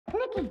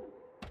Nikki!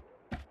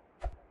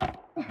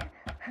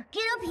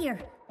 Get up here!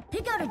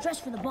 Pick out a dress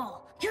for the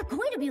ball. You're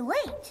going to be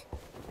late!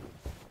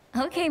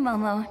 Okay,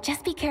 Momo.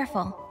 Just be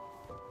careful.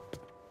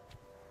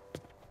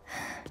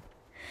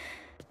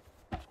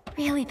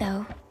 Really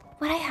though,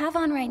 what I have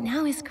on right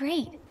now is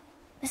great.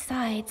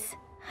 Besides,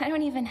 I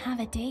don't even have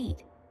a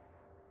date.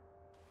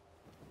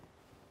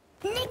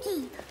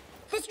 Nikki!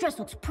 This dress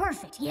looks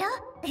perfect, yeah?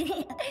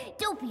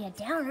 Don't be a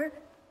downer.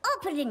 I'll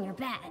put it in your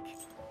bag.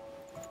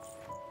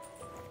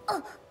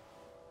 Oh.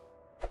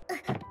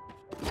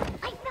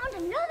 I found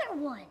another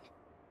one!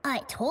 I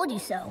told you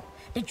so.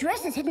 The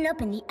dresses hidden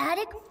up in the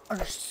attic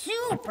are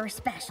super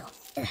special.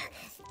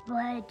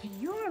 But do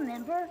you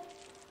remember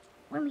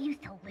when we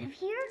used to live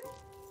here?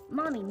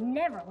 Mommy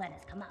never let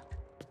us come up.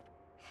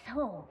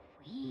 So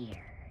weird.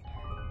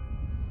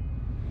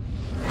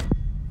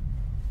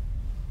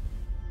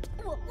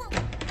 Whoa, whoa.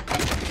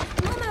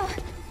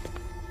 Momo!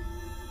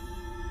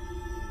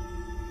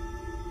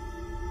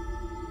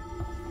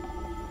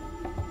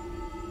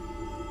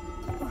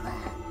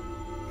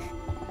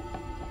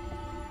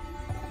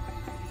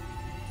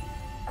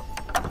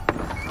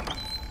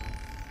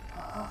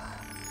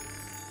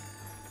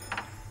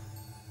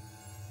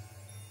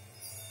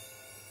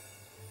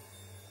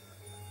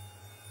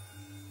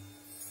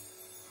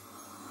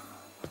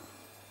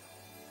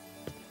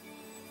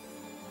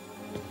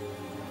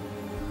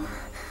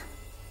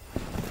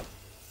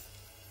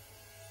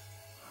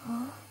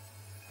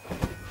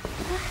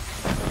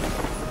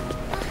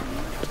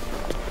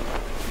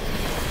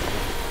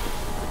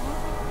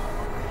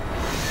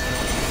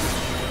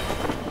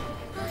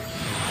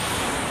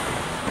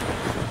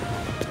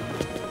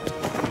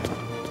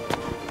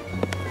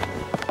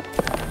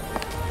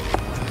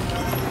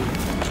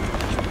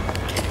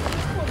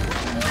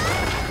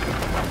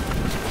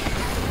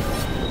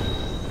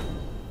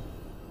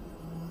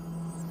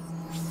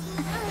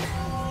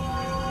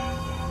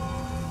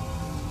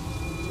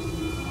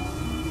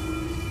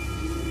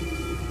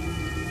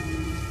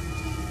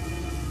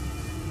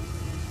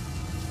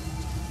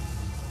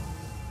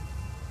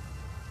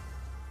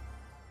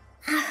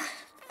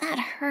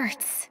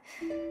 Hurts.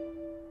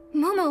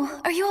 Momo,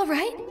 are you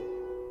alright?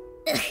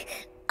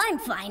 I'm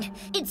fine.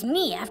 It's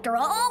me after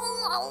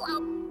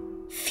all.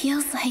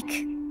 Feels like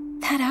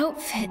that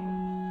outfit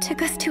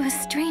took us to a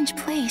strange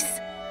place.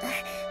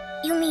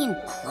 You mean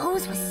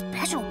clothes with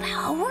special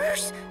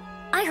powers?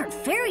 I heard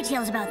fairy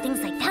tales about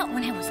things like that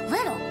when I was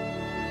little.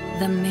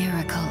 The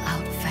miracle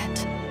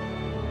outfit.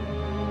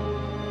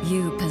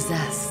 You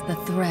possess the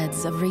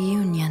threads of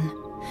reunion.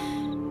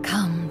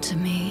 Come to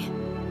me.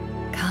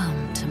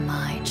 Come to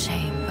my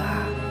chamber.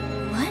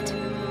 What?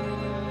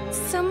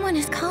 Someone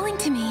is calling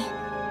to me.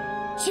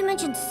 She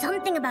mentioned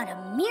something about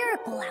a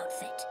miracle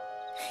outfit.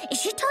 Is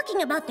she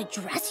talking about the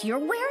dress you're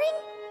wearing?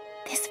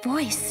 This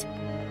voice,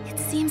 it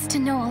seems to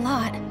know a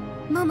lot.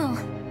 Momo,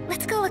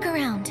 let's go look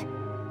around.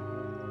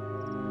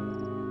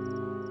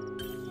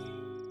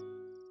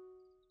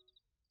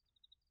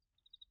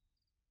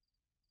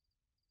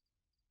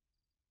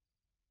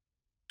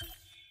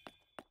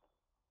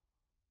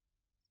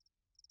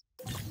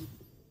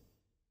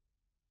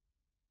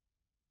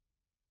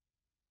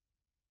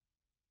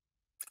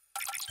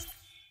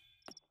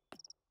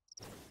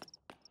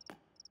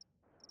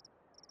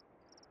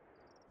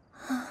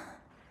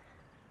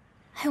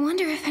 I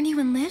wonder if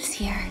anyone lives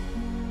here.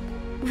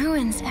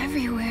 Ruins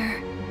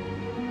everywhere.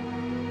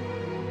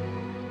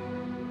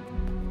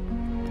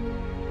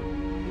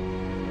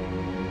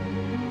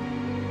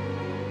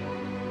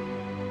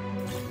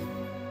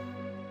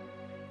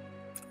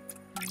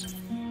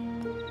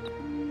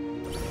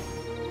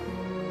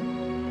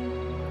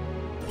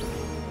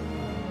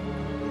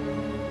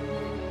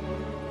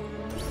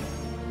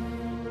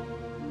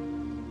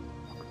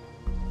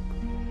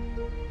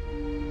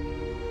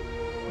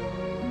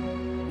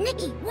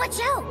 Nikki, watch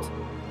out!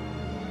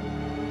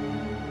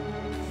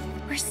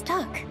 We're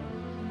stuck.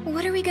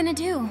 What are we gonna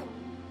do?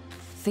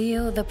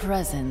 Feel the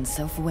presence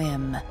of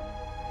whim,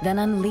 then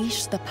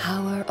unleash the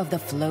power of the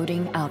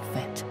floating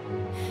outfit.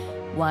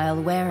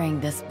 While wearing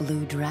this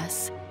blue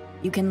dress,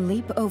 you can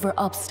leap over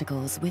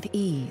obstacles with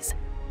ease.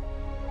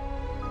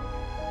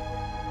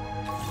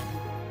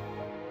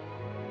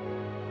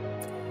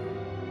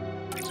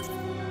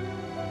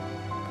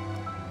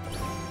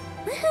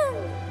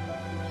 Woohoo!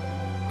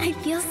 I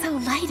feel so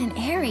light and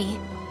airy.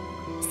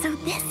 So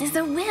this is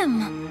a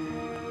whim.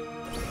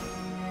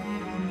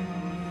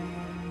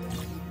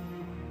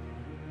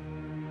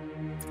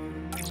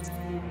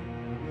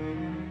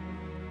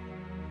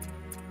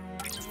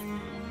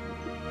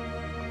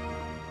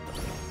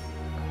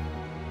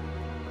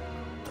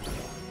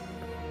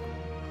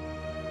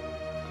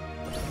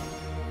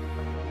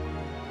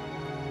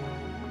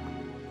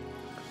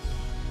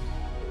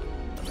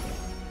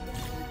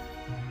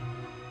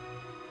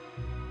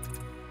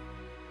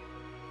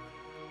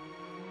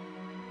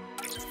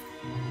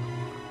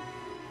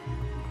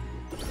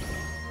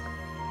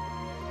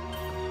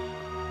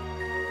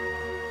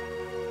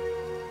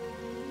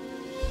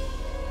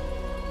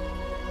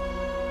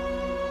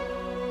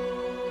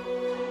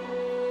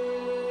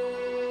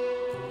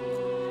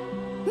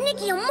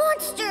 Nikki, a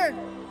monster!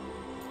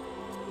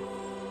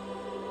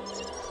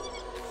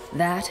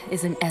 That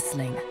is an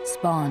Essling,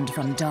 spawned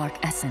from dark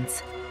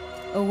essence.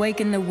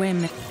 Awaken the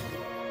whim.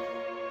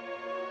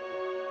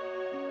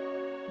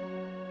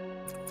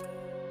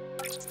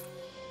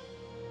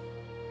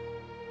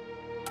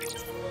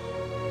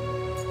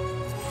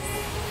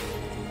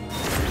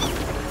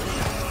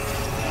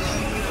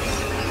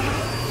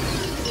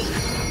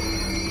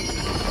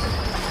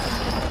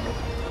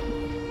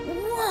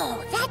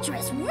 Whoa, that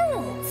dress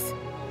rules!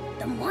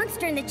 The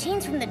monster and the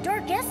chains from the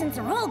dark essence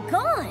are all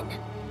gone!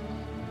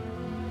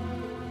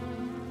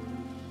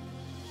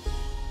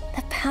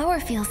 The power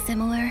feels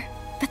similar,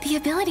 but the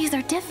abilities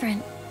are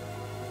different.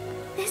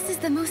 This is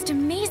the most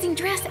amazing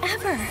dress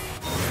ever!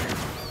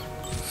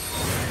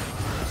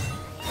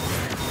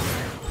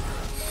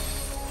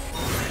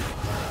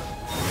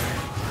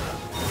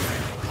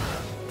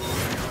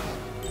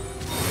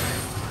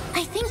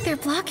 I think they're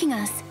blocking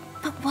us,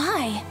 but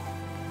why?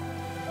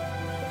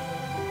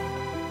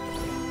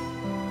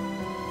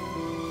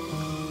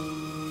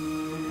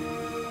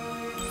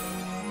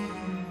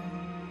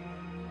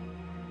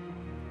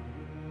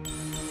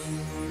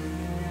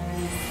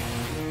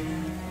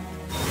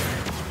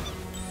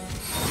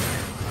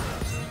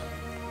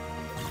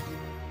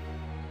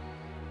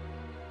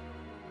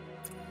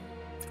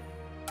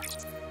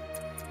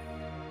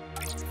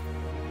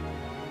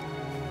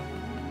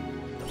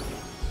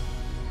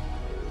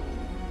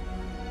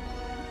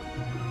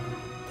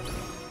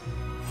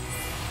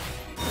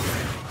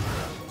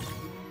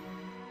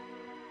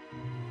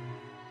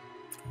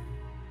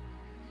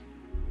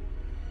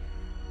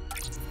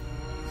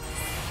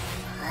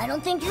 I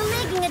don't think you're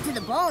making it to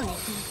the ball,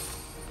 Nikki.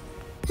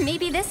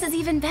 Maybe this is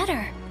even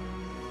better.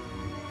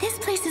 This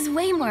place is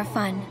way more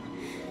fun.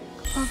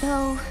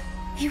 Although,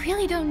 we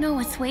really don't know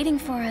what's waiting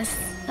for us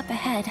up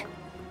ahead.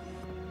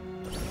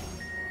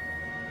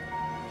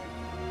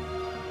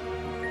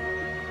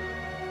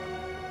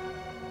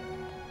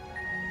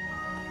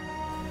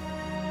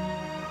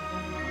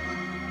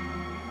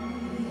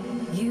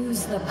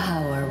 Use the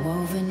power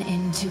woven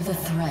into the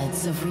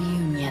threads of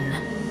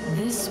reunion.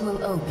 This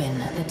will open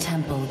the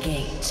temple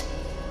gate.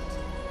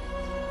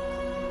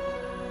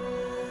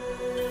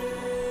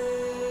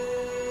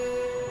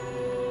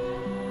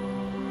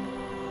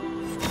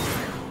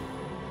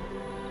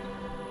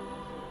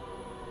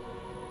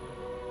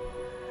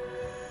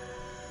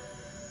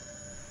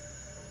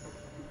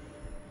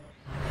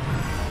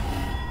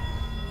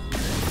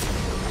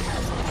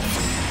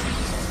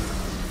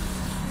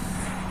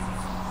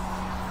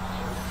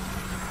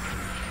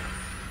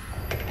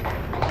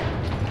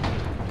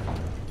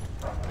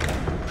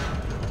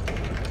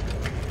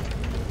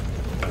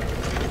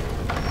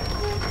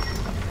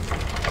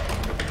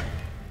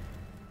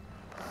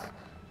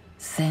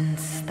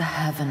 Since the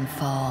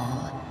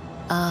Heavenfall,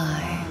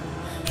 I,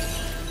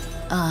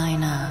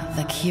 Aina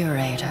the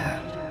Curator,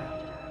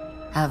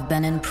 have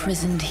been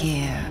imprisoned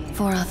here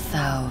for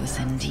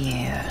 1,000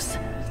 years.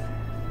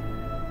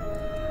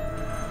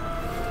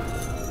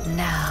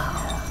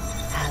 Now,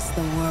 as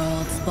the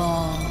world's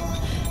ball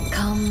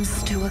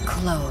comes to a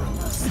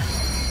close,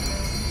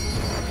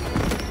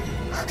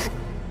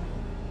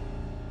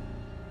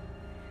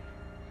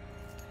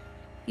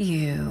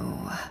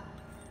 you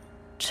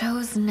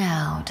chose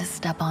now to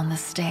step on the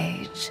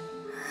stage.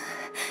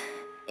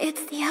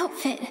 It's the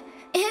outfit.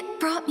 It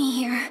brought me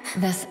here.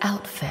 This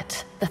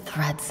outfit, the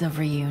threads of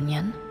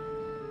reunion.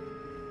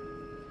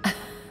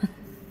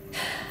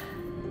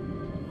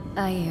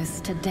 I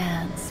used to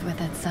dance with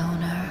its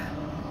owner.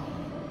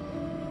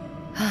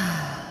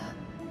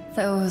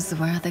 Those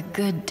were the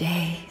good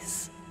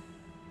days.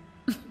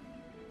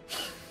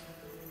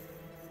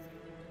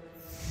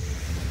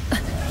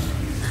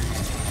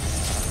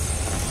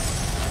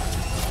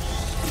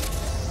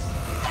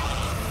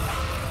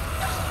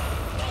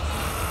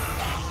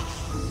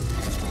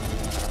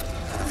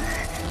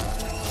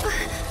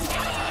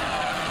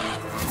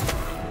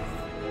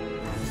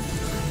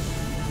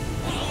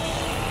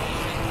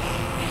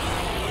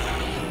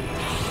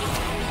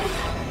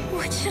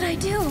 What should I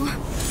do?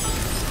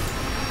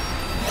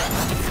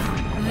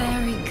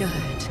 Very good.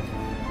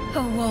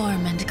 A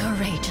warm and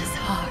courageous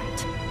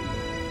heart.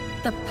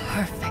 The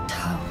perfect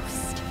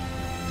host.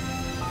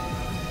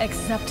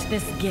 Accept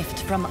this gift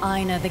from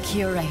Aina the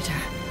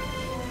Curator.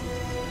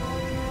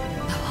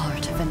 The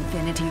Heart of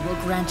Infinity will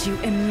grant you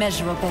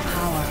immeasurable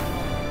power.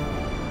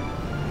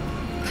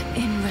 But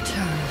in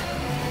return,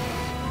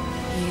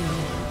 you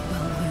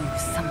will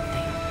lose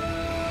something.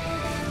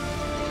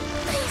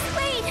 Please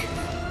wait!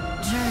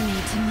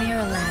 Journey to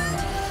Mirrorland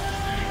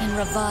and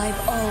revive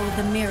all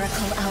the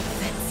miracle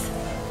outfits.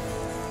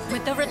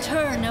 With the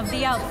return of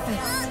the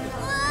outfits,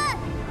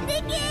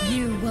 Nikki!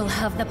 you will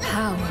have the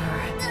power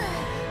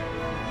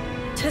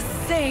to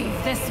save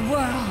this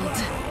world.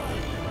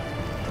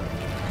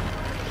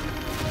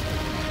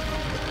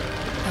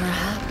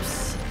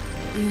 Perhaps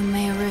you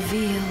may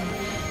reveal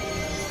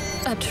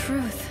a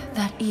truth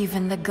that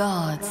even the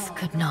gods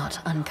could not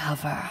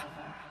uncover.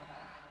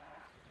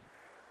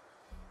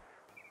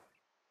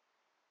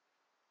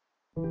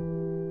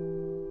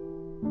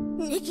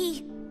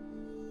 Nikki!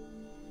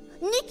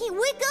 Nikki,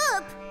 wake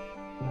up!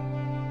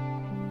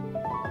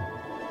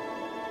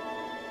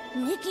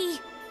 Nikki!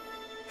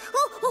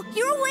 Oh,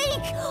 you're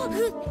awake!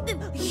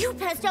 You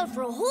passed out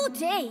for a whole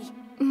day!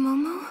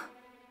 Momo?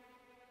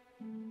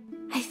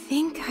 I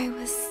think I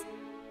was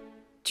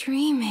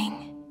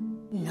dreaming.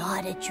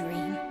 Not a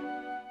dream.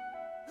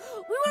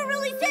 We were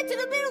really sent to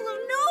the middle of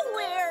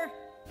nowhere!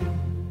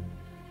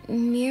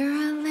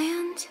 Mira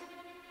Land?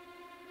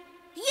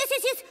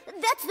 Yes,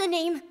 that's the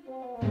name.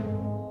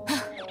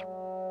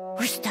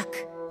 We're stuck.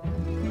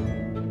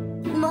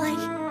 My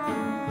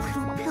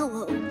little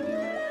pillow.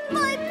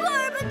 My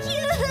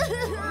barbecue!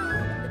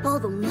 All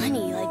the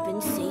money I've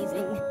been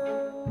saving.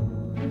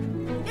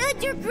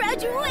 And your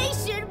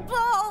graduation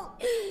ball!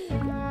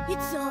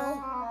 It's all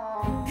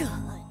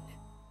gone.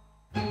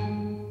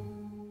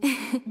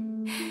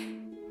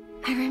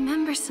 I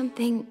remember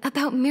something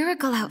about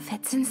miracle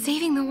outfits and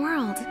saving the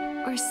world,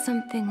 or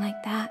something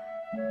like that.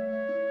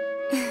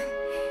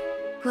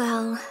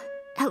 Well,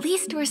 at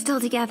least we're still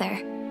together.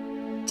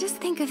 Just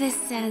think of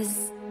this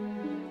as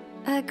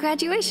a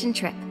graduation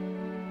trip.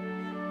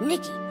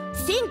 Nikki,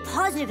 staying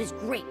positive is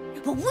great,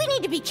 but we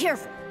need to be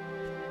careful.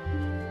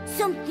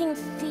 Something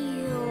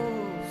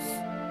feels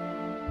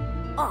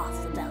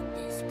off about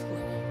this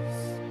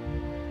place.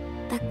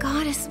 The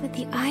goddess with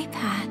the eye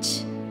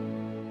patch.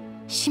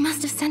 She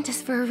must have sent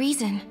us for a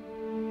reason.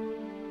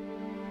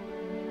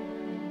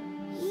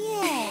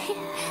 Yeah.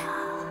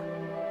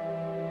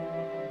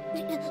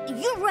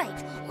 You're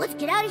right. Let's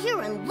get out of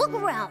here and look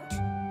around.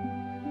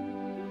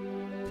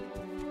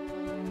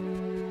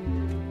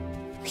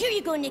 Here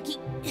you go, Nikki.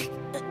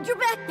 Your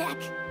backpack.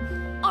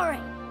 All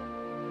right.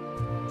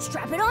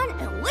 Strap it on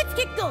and let's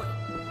get going.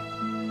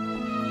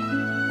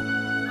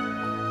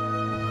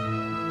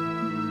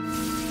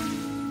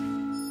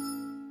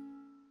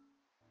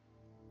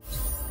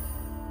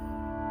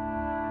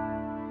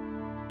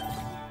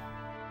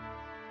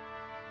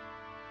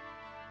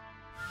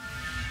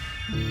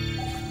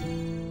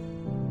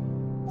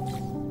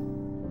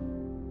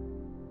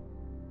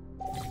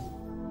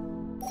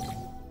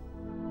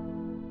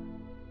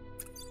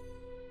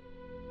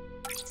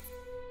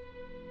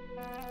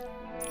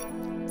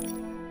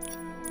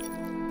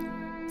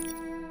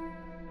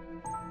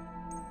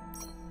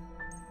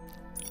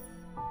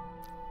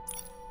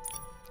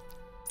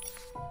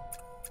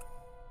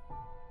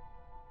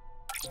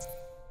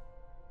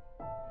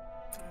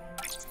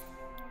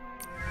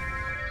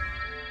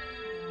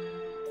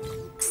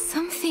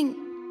 Something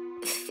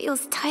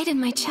feels tight in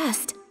my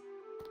chest.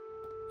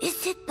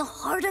 Is it the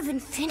heart of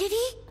infinity?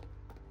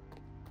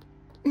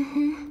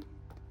 Mm-hmm.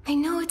 I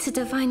know it's a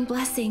divine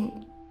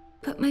blessing,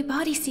 but my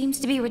body seems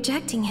to be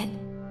rejecting it.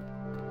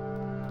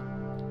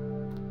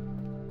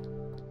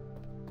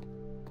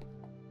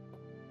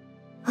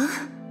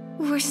 Huh?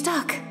 We're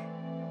stuck.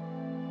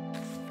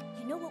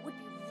 You know what would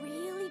be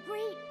really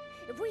great?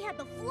 If we had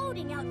the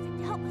floating outfit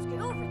to help us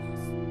get over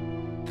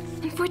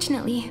this.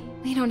 Unfortunately,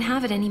 we don't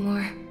have it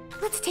anymore.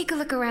 Let's take a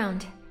look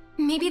around.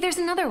 Maybe there's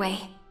another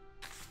way.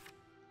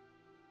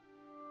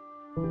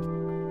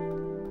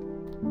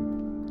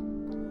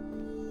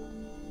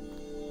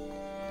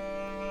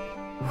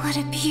 What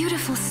a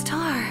beautiful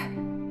star.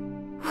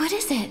 What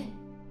is it?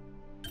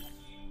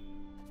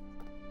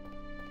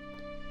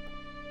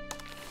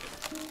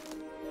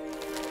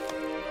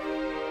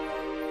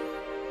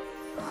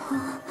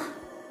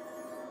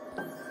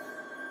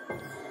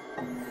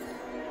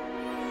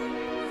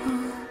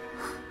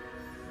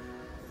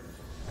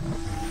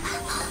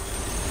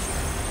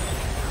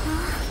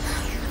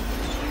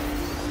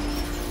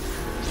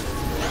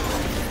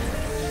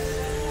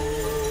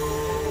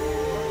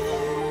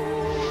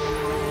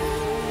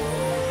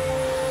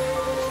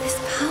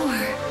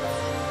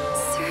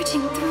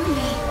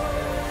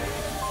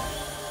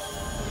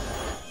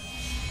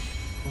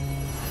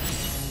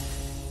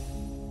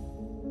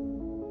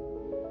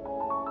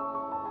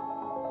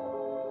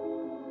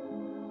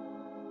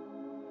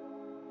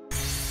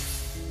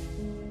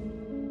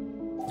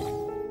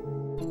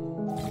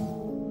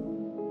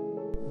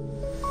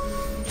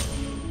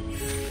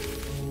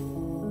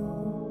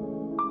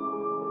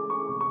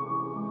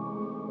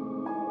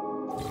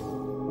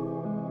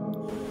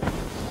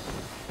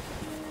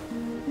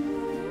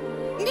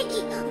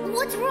 Nikki,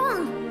 what's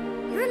wrong?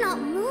 You're not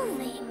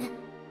moving.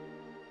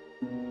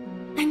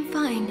 I'm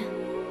fine.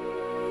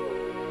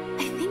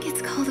 I think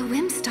it's called a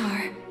whim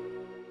star.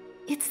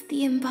 It's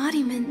the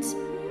embodiment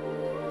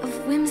of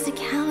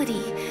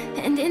whimsicality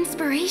and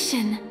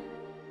inspiration.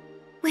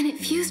 When it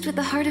fused with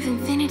the heart of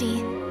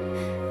infinity,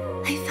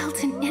 I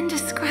felt an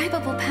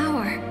indescribable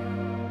power.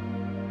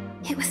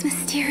 It was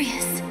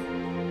mysterious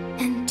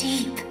and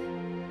deep.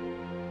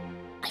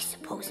 I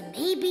suppose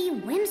maybe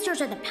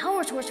whimsters are the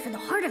power source for the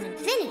heart of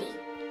infinity.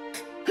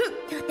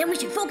 Then we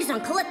should focus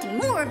on collecting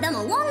more of them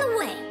along the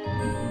way.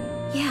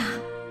 Yeah.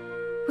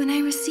 When I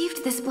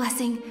received this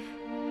blessing,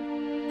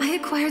 I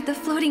acquired the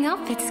floating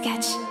outfit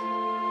sketch.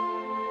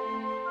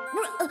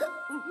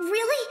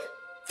 Really?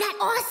 That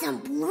awesome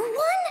blue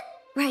one?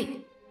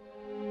 Right.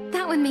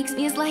 That one makes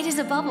me as light as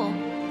a bubble.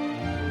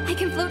 I I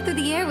can float through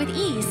the air with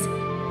ease.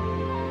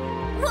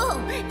 Whoa,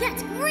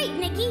 that's great,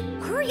 Nikki!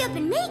 Hurry up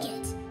and make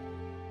it!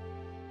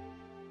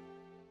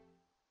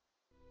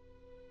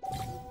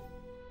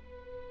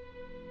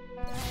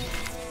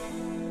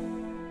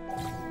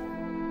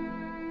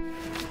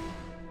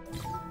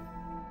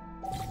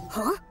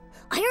 Huh?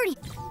 I already...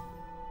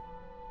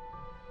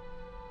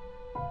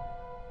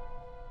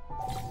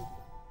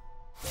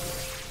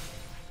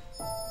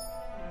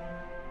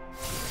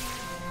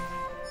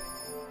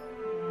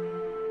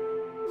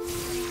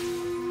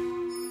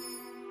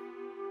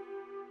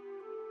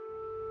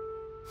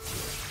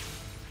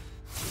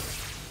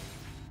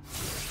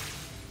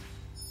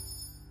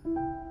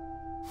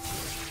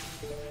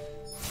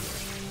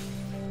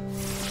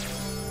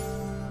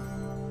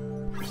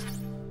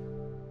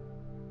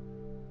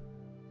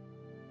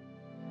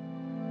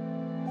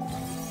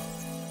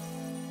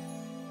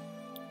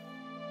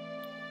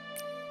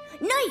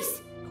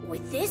 Nice!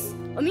 With this,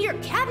 a mere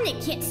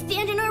cabinet can't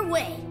stand in our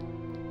way.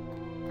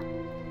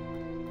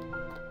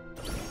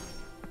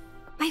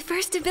 My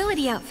first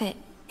ability outfit.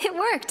 It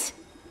worked.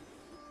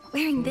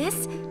 Wearing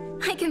this,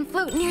 I can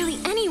float nearly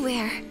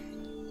anywhere.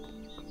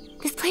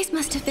 This place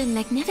must have been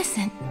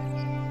magnificent.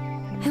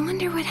 I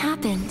wonder what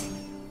happened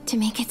to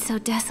make it so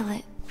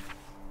desolate.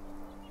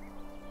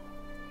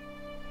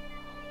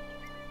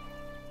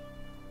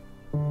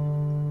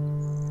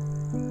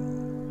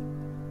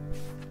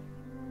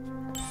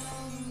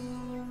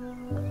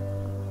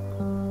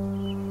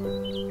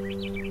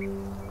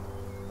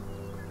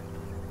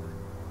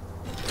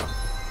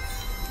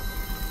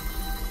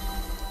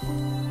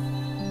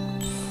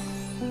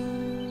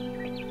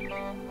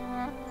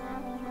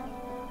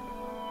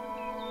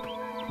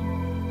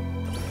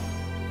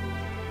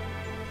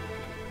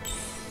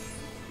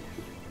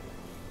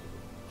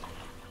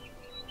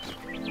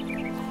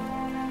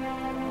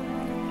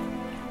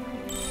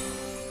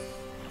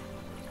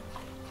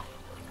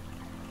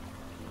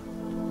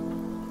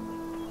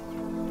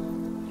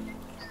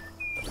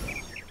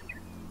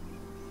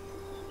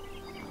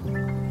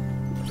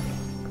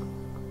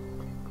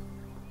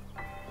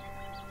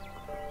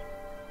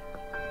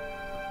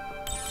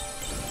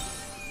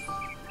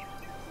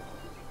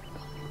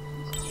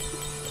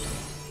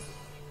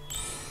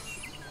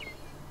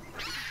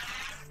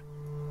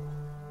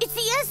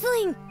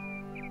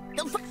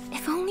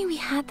 If only we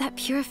had that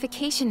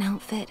purification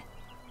outfit.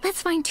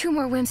 Let's find 2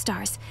 more Whim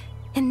Stars,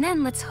 and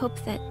then let's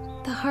hope that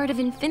the Heart of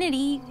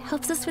Infinity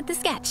helps us with the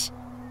sketch.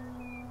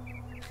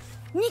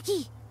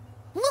 Nikki!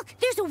 Look,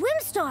 there's a Whim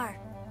Star!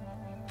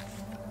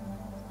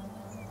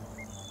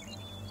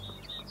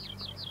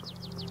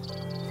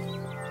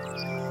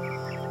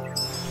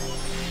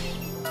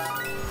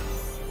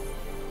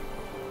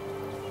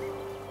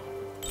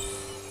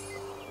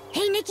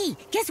 Hey, Nikki,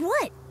 guess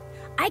what?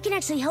 I can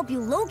actually help you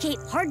locate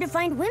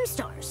hard-to-find Whim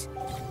Stars.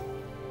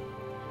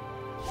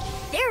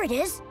 There it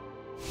is!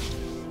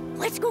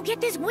 Let's go get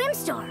this Whim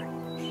Star!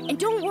 And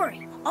don't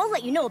worry, I'll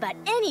let you know about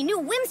any new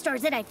Whim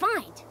Stars that I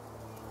find.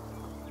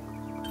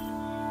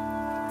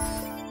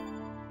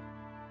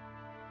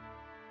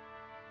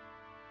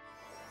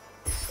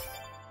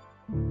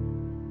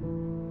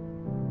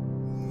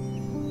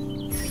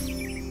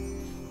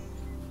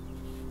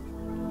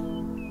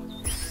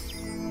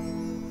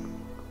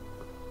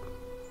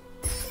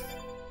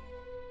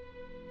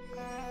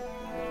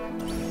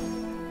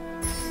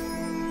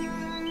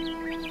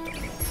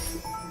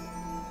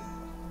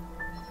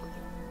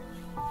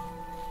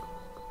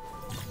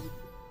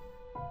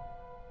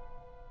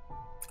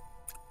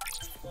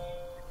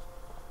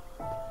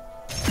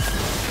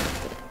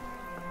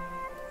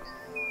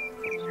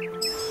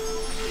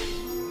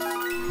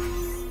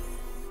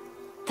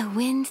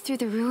 Wind through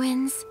the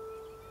ruins,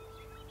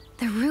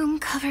 the room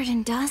covered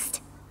in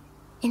dust.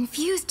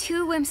 Infuse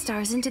 2 Whim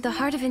Stars into the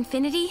Heart of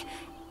Infinity,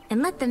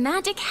 and let the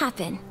magic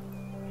happen.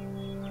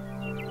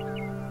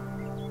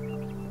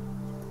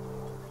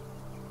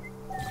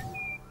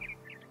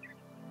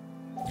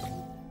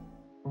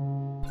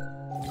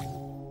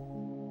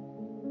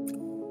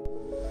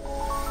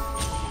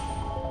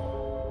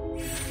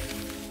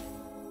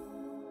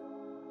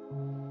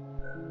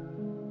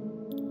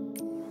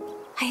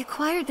 I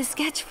acquired the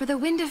sketch for the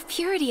Wind of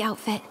Purity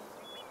outfit.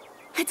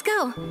 Let's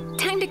go.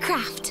 Time to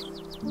craft.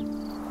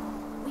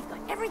 We've got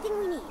everything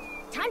we need.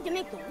 Time to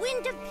make the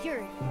Wind of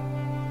Purity.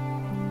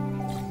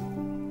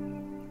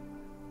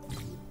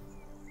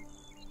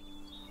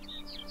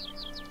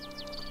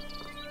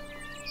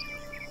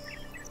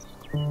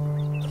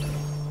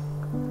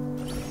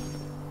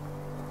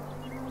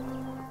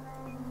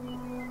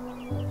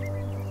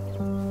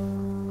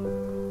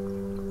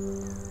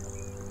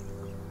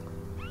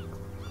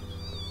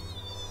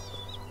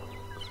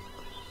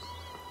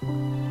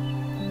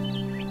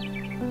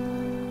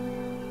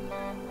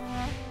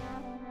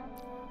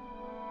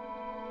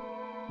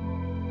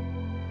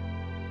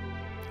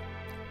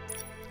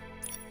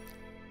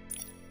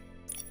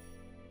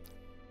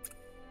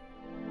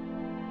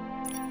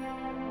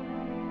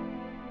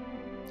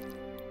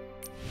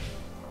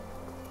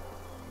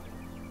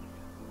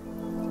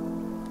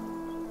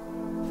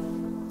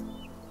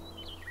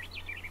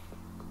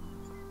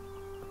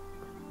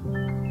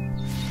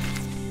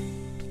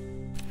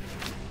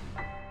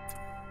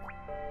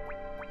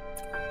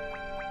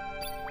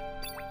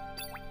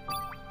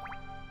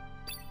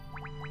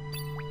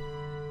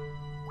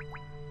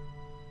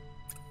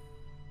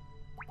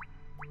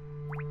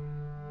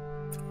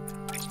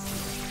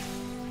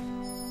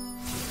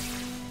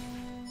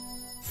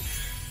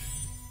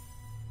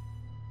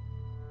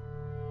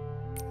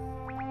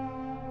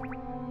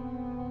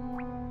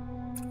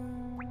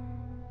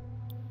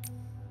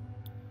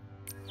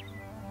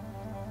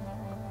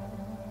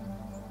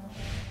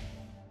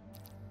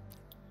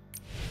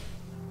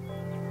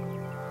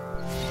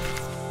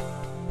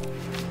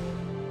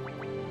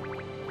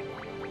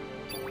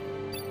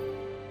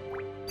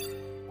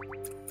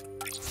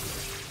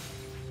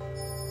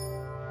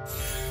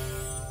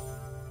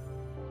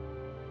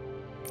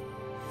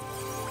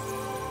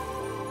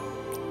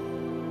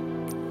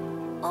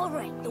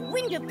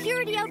 Wind of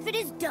Purity outfit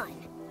is done.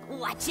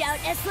 Watch out,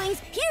 S-Lings,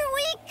 here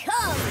we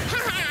come!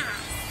 Ha ha!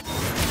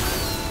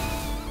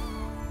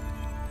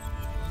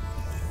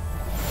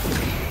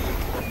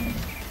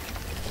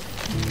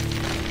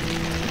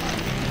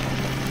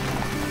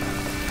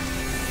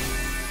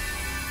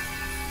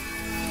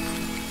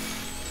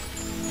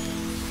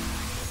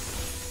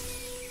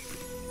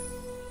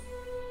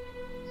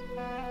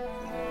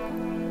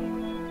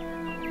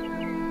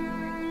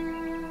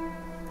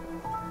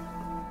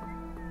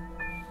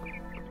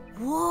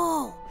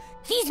 Whoa!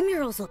 These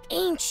murals look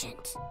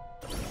ancient.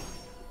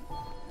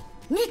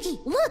 Nikki,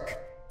 look!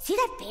 See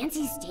that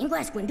fancy stained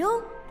glass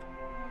window?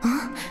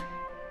 Huh?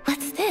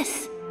 What's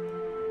this?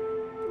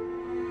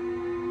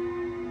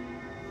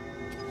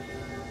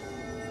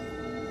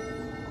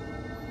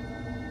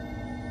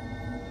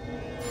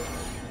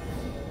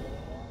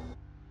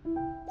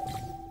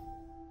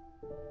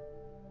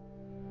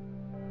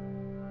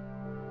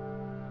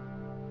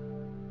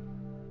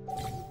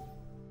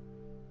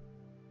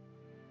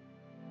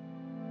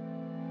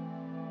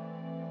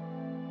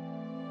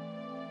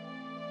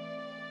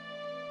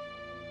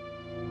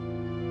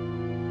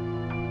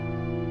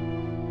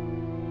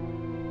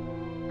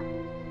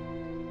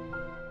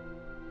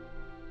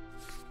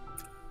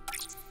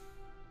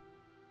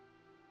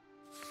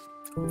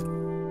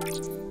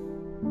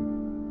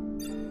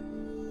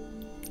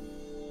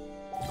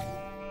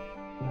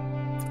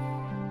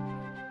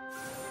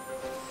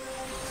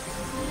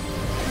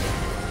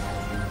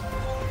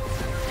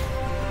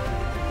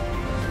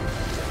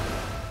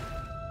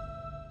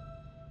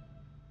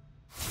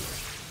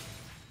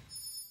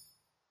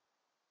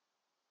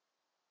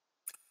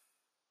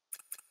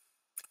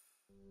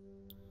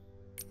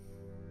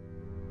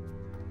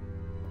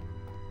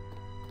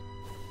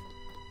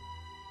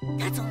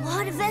 That's a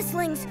lot of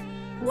S-Lings.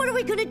 What are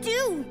we gonna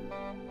do?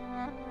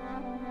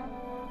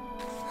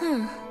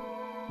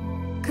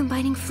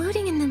 Combining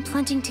floating and then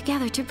plunging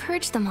together to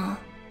purge them all.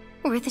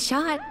 Worth a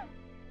shot.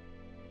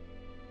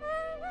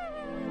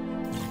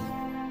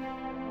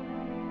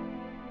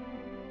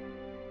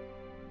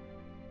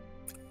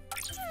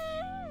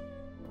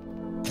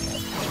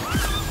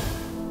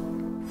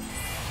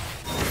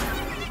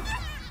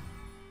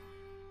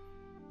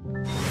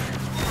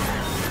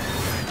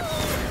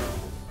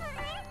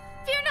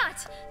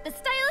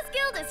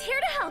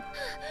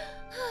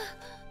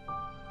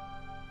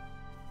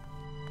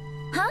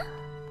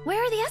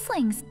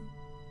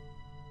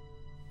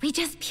 We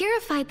just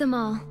purified them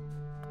all.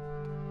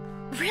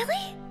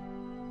 Really?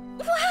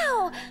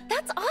 Wow,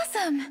 that's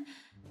awesome!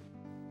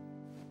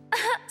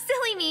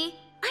 Silly me.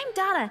 I'm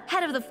Dada,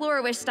 head of the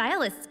Flora Wish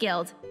Stylists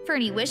Guild. For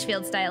any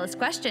Wishfield stylist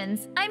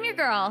questions, I'm your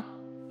girl.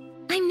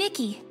 I'm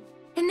Nikki,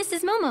 and this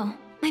is Momo,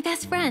 my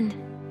best friend.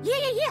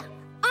 Yeah.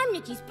 I'm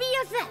Nikki's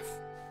BFF.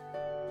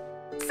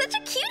 Such a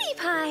cutie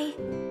pie!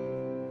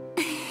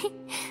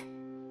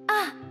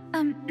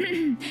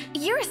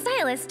 You're a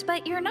stylist,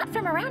 but you're not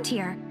from around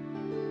here.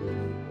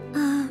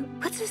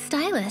 What's a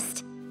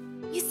stylist?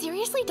 You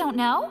seriously don't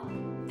know?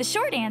 The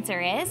short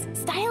answer is,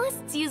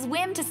 stylists use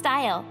whim to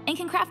style and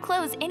can craft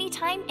clothes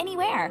anytime,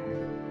 anywhere.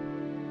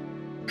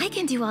 I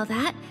can do all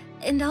that,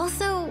 and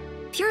also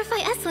purify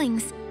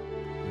S-Lings.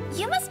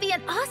 You must be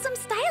an awesome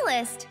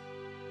stylist!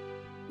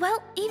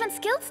 Well, even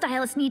skilled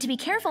stylists need to be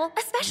careful,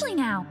 especially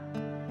now.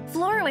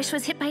 Florawish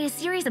was hit by a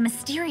series of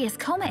mysterious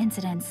coma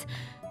incidents.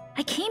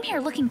 I came here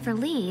looking for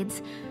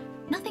leads.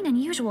 Nothing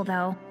unusual,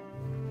 though.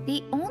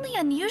 The only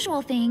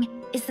unusual thing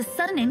is the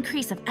sudden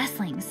increase of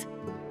S-Lings.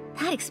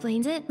 That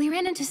explains it. We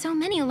ran into so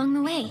many along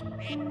the way.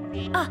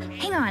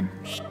 Hang on.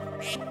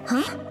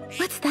 Huh?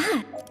 What's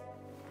that?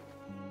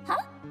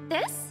 Huh?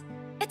 This?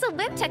 It's a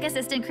whim tech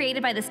assistant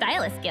created by the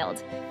Stylist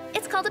Guild.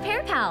 It's called a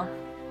Pair Pal.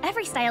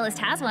 Every stylist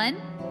has one.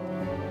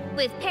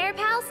 With Pair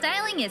Pal,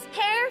 styling is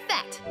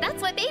perfect.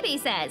 That's what Baby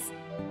says.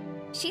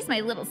 She's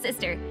my little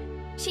sister.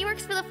 She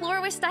works for the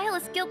Florawish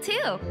Stylist Guild,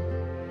 too.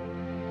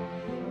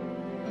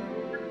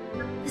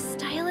 The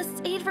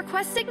Stylist's Aid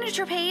Request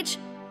signature page.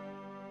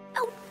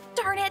 Oh,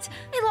 darn it!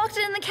 I locked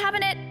it in the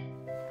cabinet.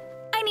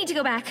 I need to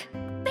go back.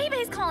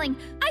 Bebe's calling.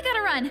 I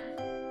gotta run.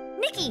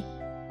 Nikki,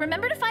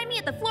 remember to find me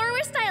at the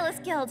Florawish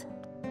Stylist Guild.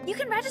 You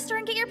can register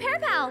and get your Pair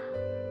Pal.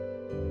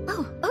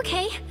 Oh,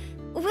 okay.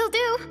 Will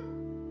do.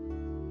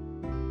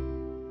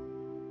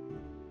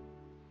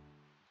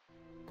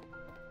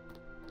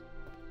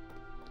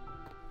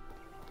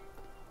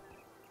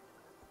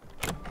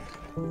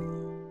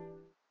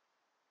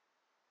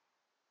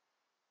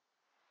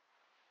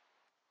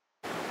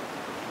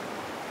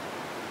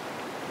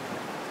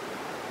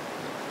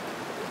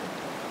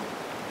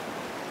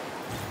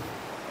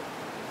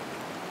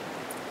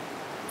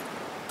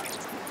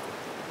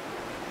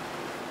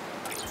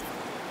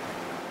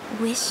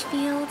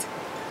 Wishfield?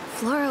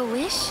 Flora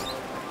Wish?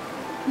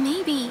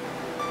 Maybe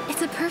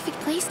it's a perfect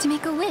place to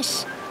make a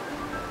wish.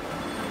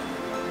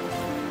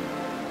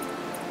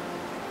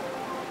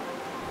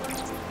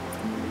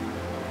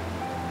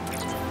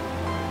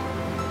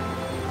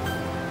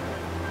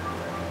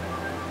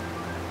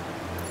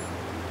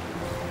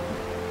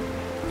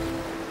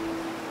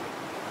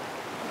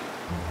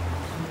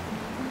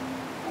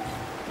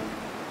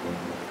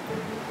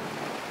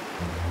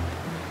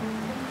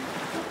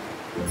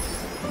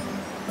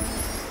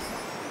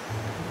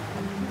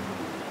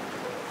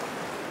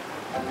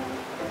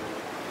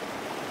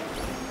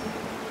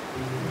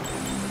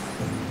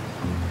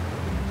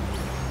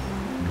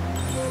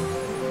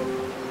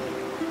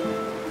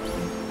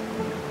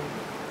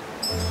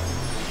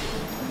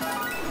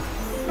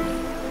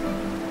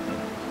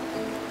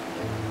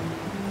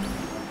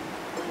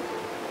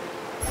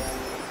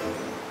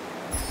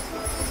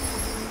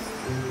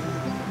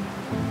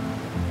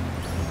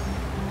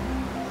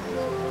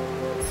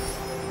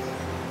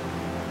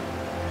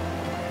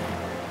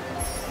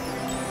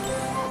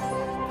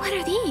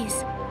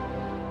 these?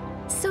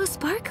 So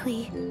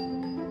sparkly.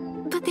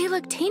 But they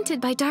look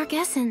tainted by dark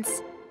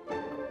essence.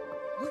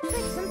 Looks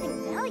like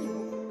something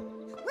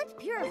valuable. Let's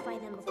purify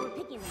them before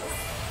picking them up.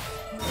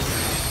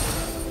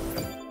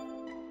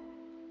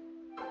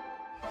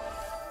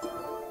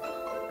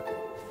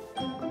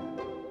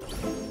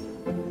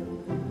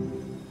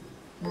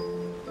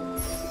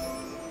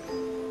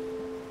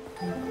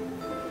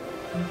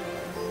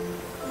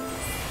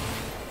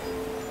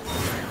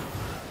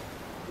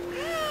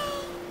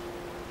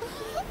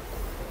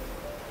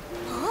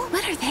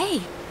 What are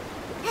they?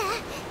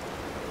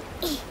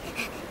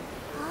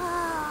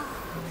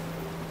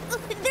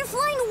 They're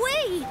flying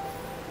away!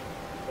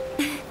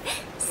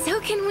 So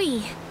can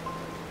we.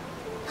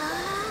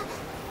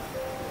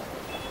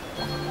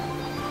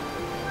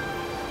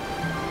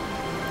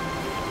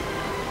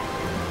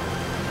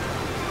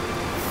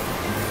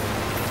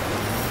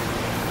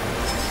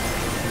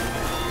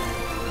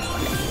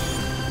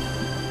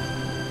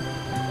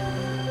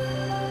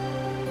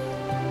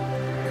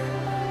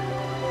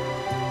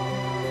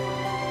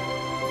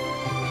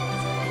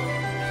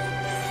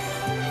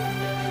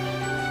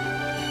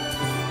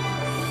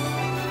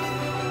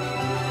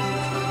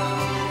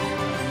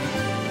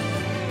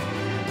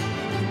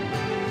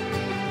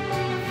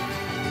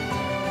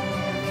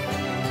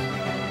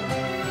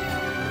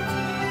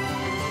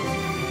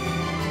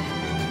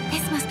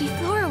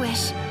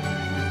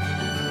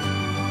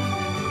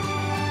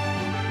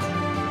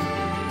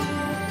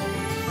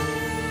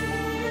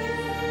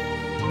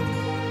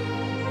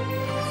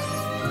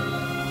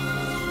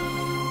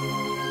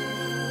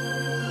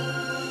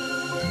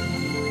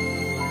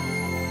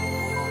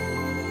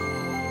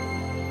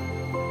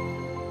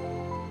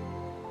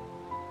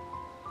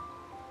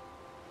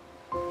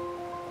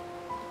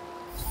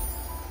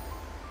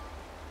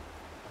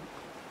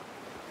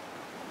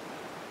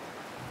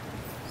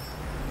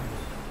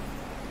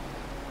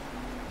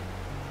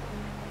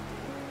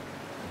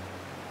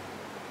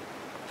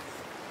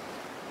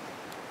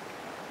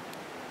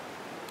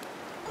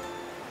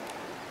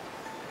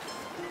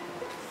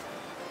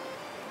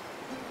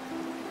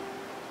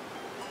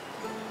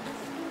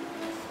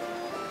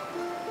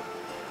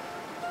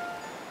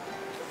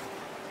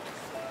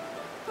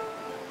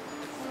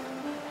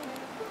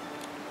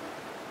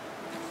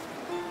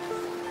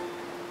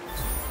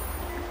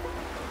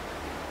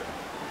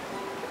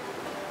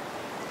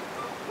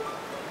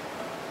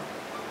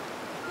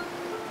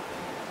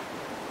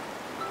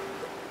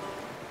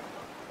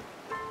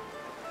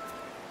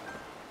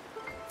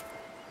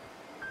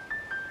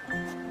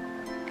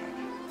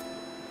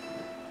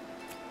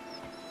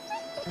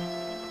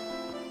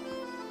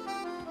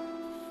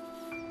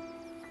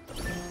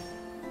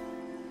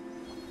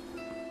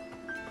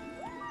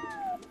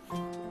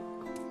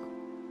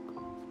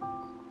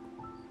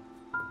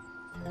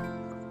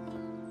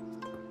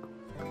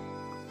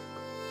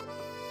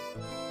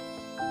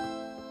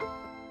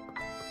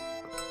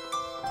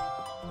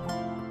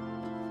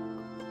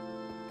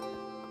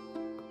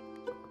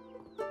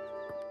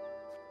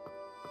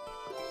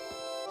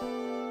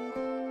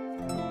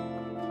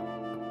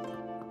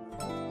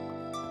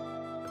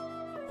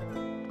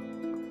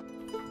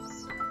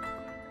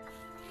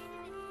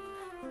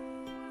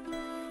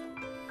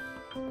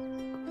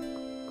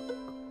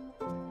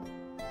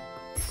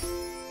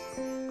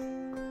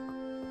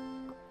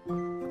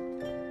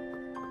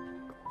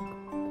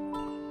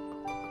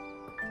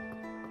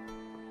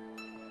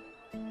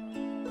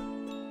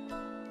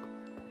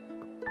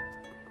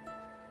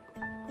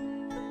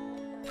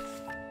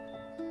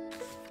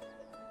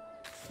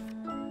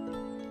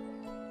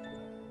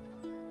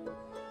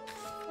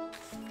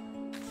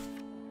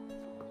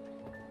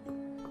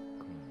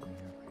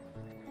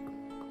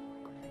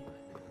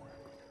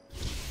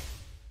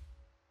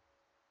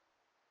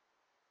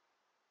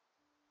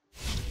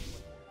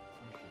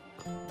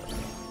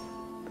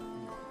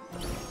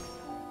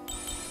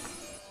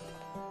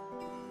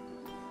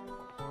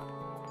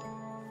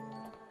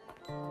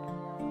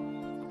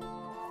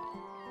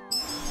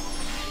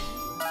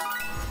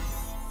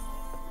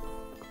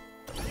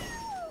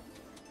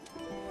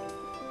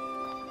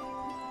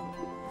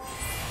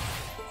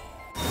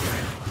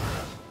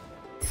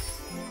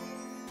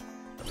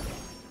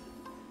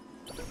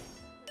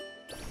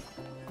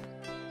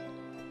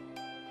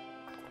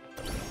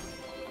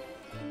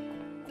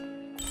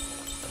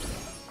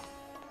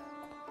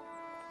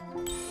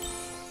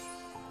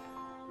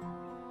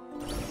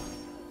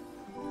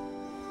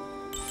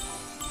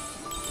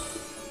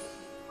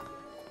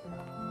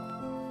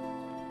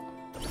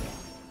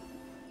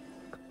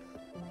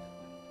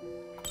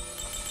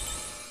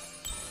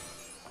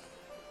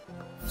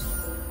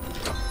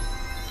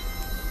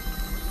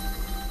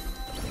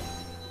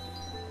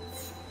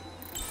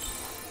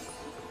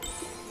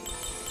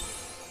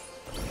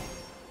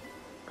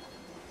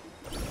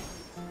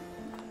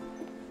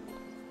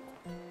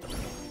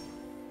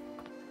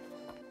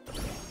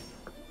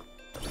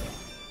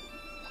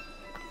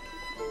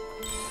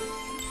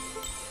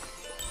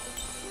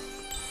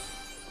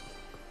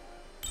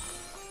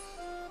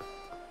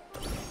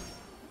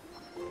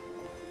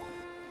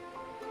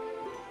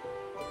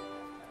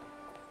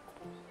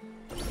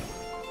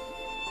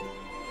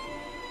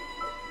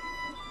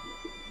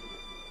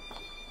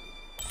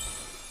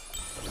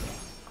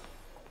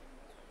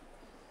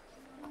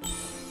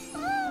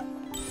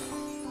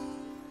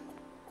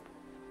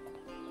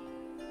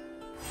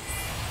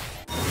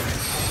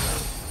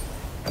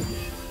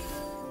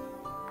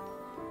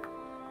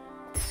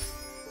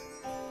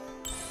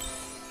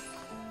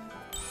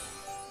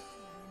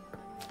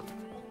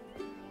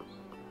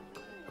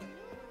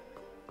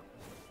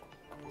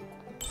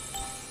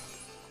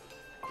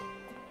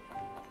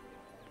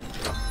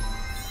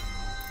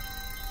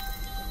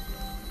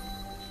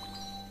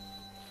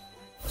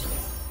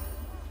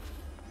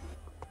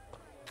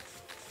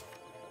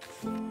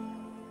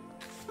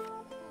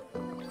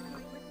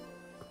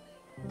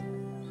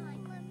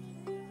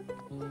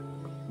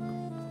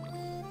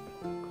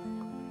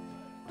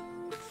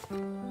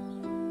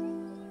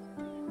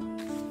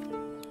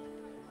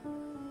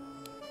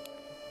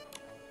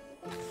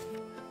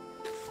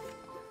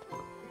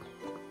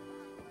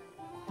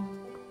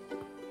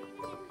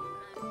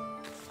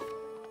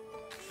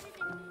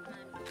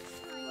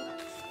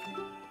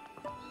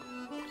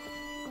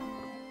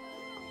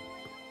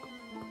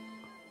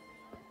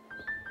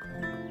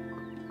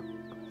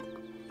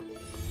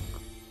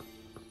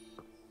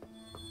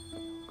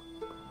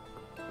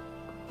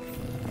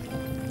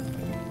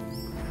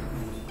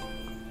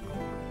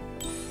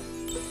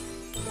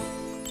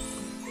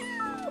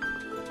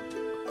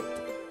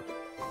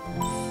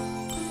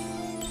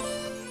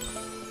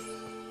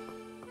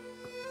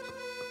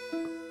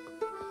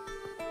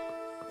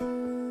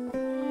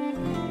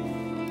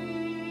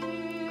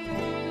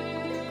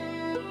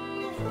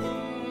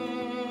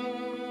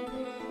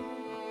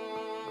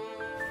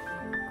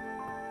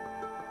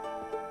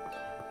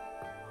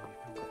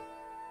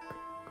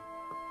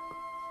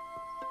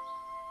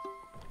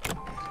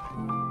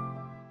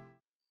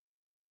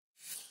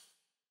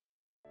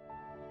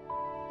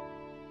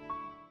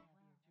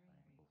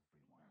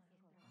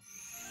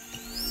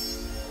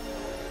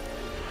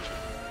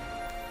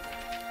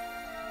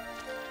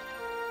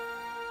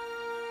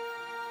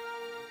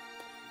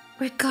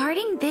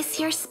 Regarding this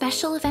year's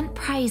special event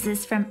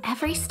prizes from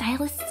every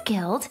Stylist's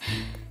Guild,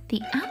 the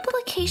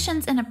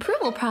applications and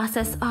approval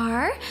process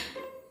are...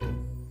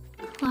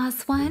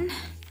 Clause 1,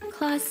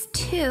 Clause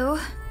 2...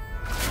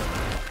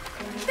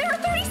 There are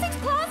 36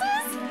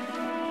 clauses?!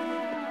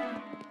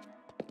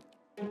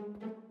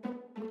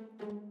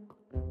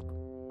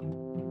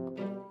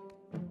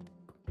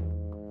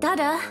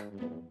 Dada,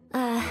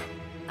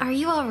 are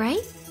you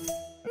alright?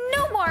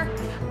 No more!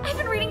 I've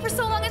been reading for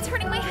so long it's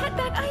hurting my head,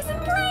 back, eyes, and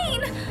brain!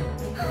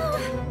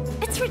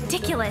 It's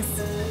ridiculous.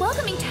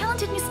 Welcoming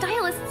talented new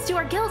stylists to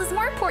our guild is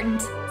more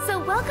important.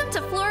 So welcome to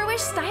Florawish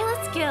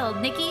Stylists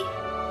Guild, Nikki.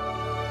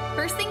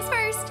 First things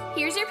first,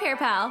 here's your pair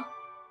pal.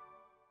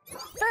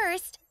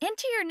 First,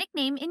 enter your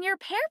nickname in your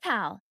pair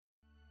pal.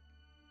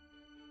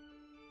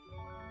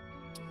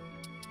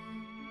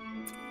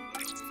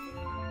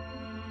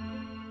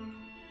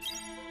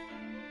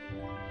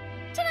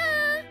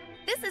 Ta-da!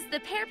 This is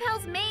the pair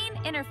pal's main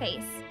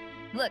interface.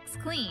 Looks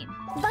clean.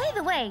 By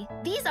the way,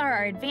 these are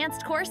our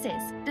advanced courses,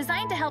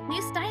 designed to help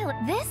new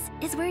stylists. This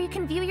is where you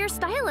can view your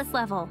stylist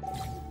level.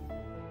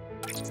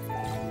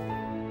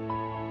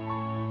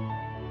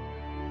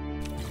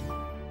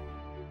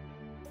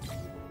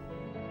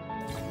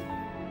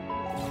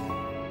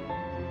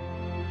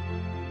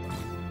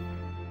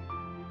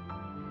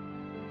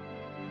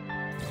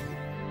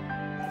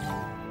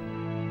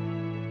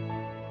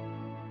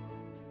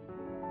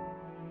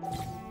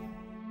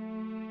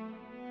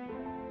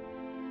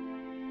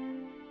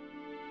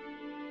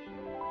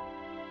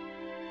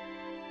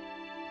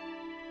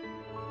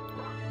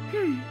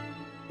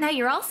 Now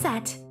you're all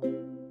set.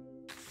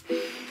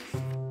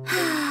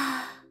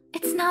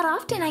 It's not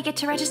often I get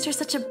to register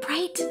such a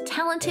bright,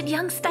 talented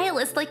young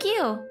stylist like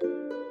you.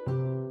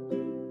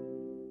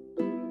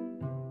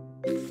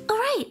 All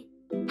right,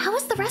 how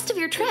was the rest of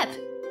your trip?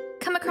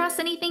 Come across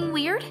anything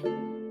weird?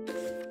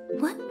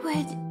 What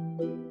would...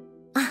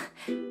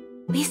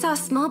 we saw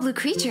small blue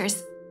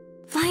creatures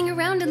flying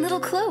around in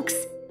little cloaks.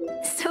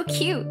 So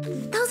cute.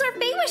 Those are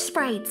Feywish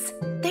sprites.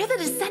 They're the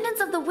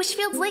descendants of the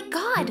Wishfield's late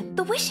god,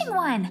 the Wishing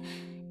One.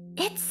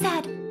 It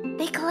said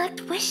they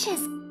collect wishes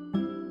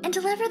and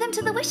deliver them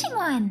to the Wishing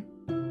One.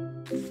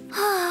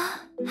 Ah,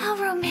 how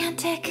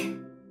romantic.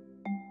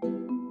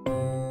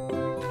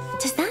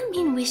 Does that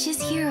mean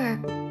wishes here are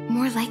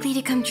more likely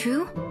to come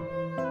true?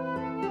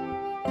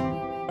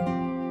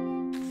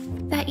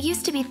 That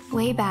used to be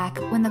way back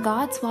when the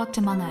gods walked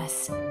among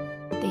us.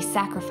 They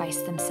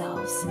sacrificed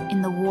themselves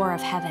in the war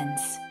of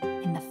heavens,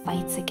 in the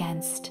fights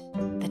against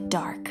the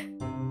dark.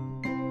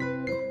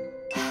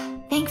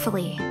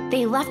 Thankfully,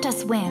 they left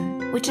us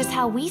Whim, which is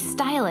how we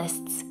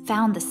stylists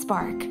found the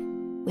spark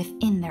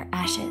within their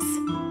ashes.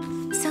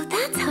 So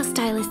that's how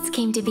stylists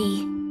came to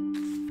be.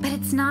 But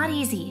it's not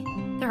easy.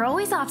 There are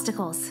always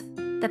obstacles.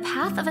 The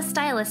path of a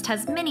stylist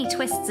has many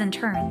twists and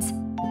turns.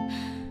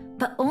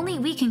 But only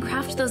we can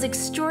craft those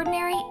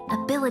extraordinary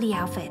ability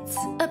outfits.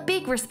 A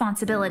big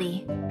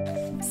responsibility.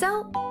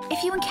 So,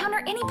 if you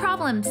encounter any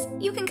problems,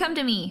 you can come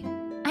to me.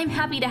 I'm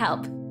happy to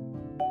help.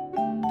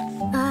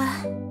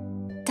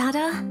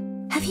 Dada,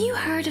 have you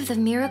heard of the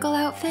miracle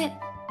outfit?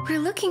 We're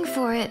looking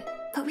for it,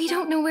 but we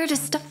don't know where to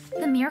start.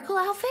 The miracle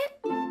outfit?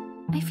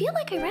 I feel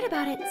like I read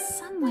about it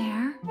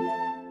somewhere.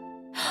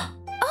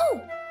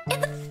 Oh! In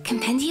the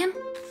compendium?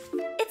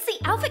 It's the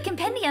outfit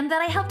compendium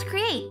that I helped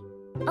create.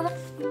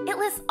 It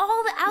lists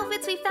all the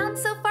outfits we found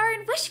so far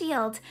in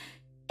Wishfield.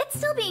 It's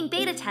still being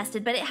beta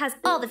tested, but it has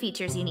all the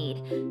features you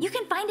need. You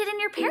can find it in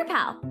your pair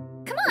pal.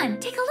 Come on,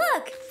 take a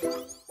look.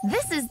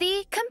 This is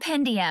the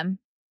compendium.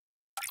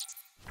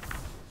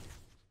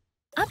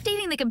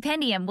 Updating the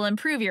compendium will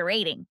improve your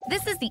rating.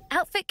 This is the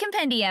outfit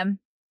compendium.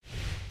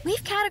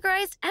 We've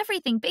categorized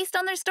everything based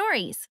on their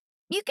stories.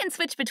 You can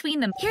switch between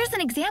them. Here's an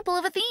example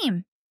of a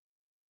theme.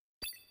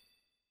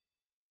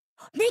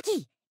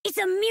 Nikki, it's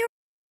a mirror.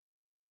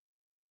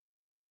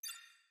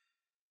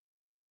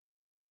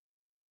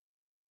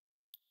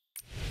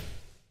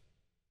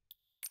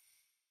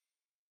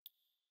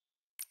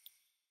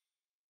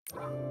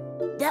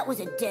 That was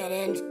a dead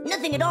end.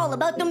 Nothing at all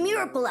about the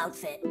miracle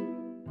outfit.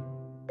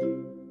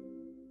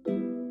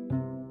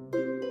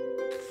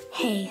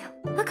 Hey,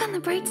 look on the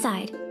bright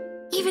side.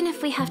 Even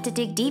if we have to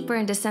dig deeper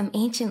into some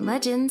ancient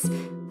legends,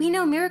 we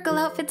know miracle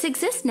outfits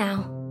exist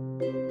now.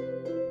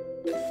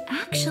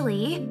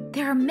 Actually,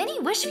 there are many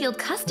Wishfield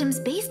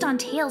customs based on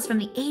tales from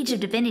the Age of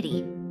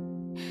Divinity.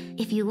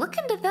 If you look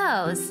into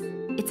those,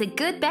 it's a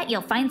good bet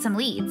you'll find some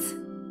leads.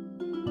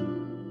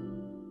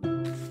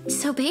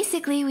 So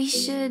basically, we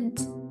should...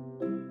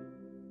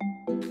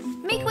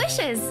 make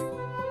wishes!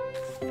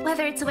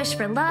 Whether it's a wish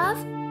for love,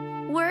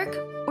 work,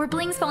 or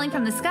blings falling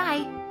from the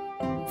sky,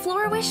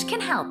 Florawish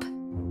can help.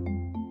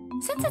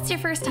 Since it's your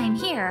first time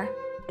here,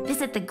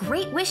 visit the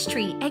Great Wish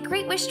Tree at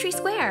Great Wish Tree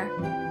Square.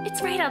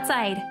 It's right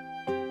outside.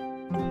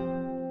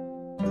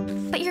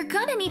 But you're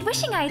gonna need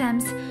wishing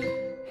items.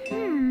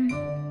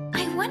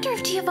 I wonder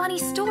if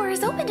Giovanni's store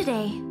is open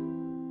today.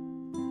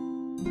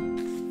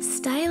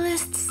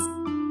 Stylists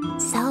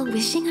sell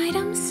wishing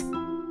items?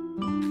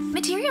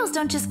 Materials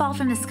don't just fall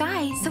from the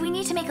sky, so we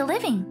need to make a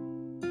living.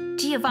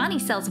 Giovanni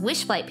sells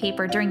wish flight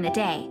paper during the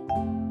day.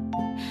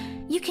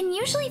 You can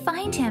usually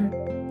find him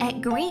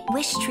at Great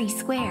Wish Tree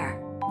Square.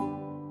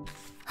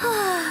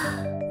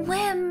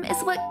 Whim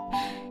is what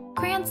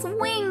grants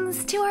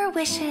wings to our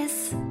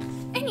wishes.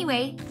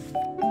 Anyway.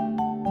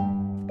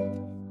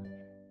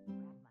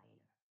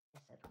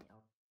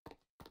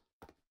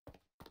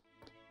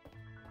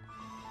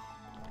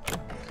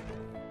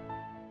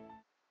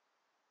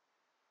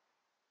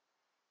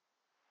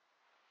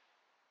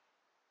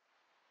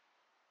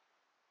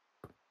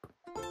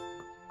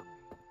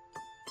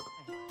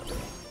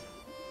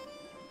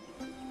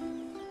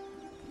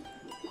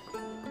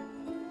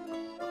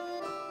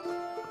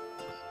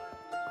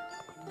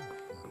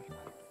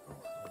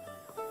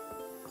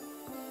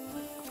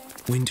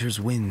 Winter's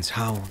winds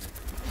howled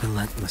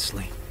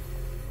relentlessly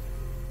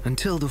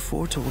until the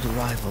foretold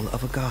arrival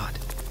of a god.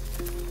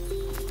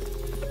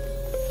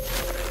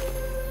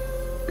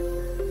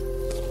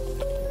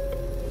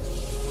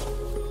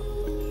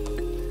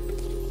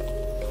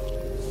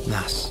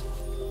 Thus,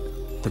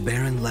 the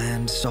barren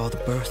land saw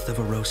the birth of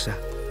a Rosa.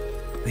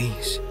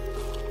 These,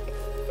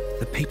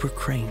 the paper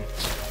cranes,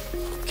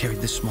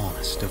 carried the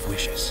smallest of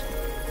wishes.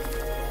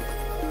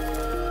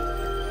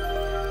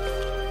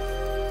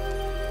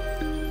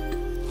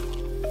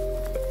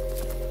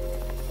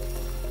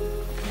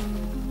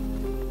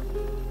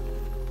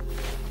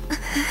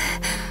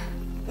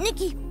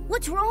 Nikki,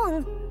 what's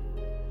wrong?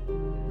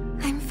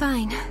 I'm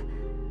fine.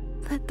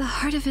 But the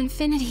Heart of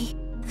Infinity,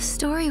 the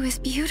story was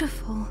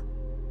beautiful.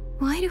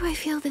 Why do I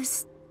feel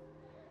this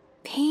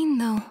pain,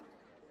 though?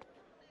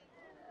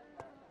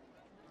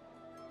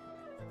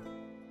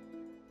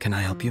 Can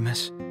I help you,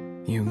 miss?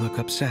 You look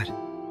upset.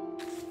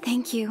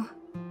 Thank you.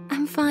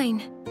 I'm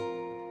fine.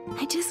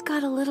 I just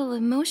got a little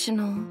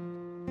emotional.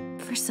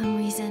 For some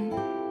reason.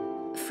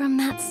 From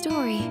that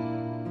story.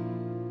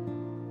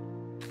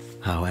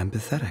 How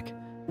empathetic.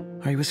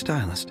 Are you a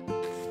stylist?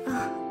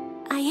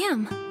 I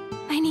am.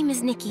 My name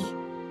is Nikki.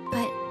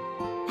 But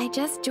I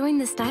just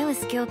joined the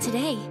Stylist Guild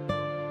today.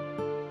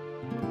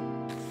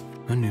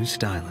 A new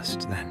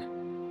stylist, then.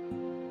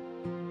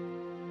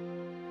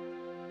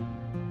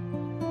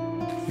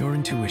 Your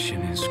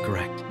intuition is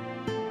correct.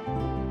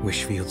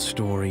 Wishfield's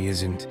story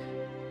isn't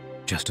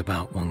just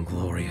about one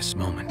glorious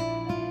moment.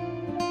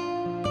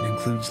 It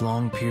includes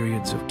long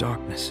periods of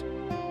darkness.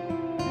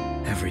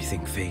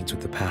 Everything fades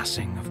with the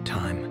passing of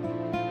time.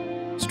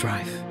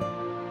 Strife,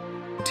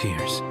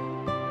 tears,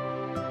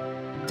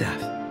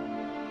 death.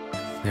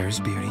 There is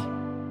beauty.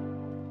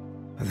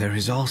 There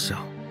is also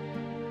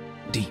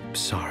deep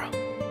sorrow.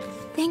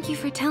 Thank you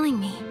for telling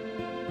me.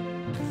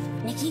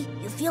 Nikki,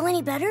 you feel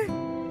any better?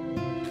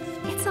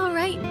 It's all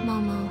right,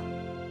 Momo.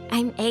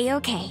 I'm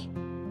A-okay.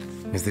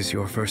 Is this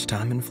your first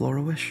time in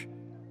Florawish?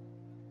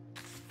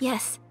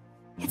 Yes.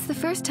 It's the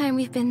first time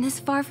we've been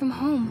this far from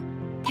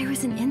home. There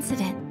was an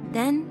incident.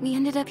 Then we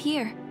ended up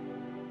here.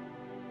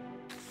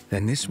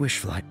 Then this wish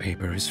flight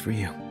paper is for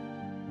you.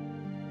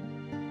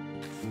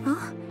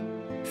 Huh?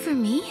 For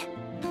me?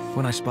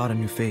 When I spot a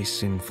new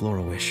face in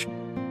Florawish,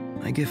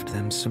 I gift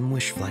them some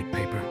wish flight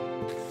paper.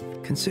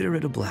 Consider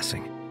it a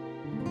blessing.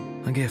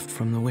 A gift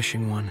from the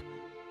Wishing One.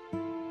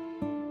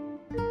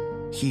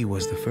 He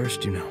was the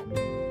first, you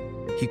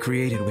know. He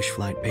created wish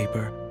flight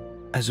paper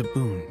as a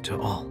boon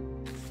to all.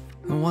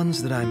 The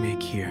ones that I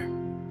make here,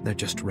 they're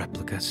just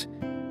replicas.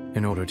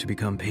 In order to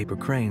become paper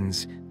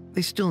cranes,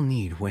 they still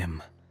need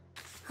whim.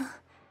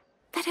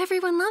 But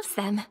everyone loves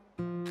them.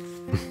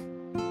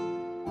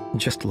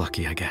 Just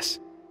lucky, I guess.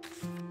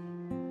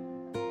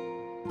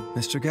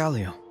 Mr.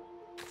 Gallio.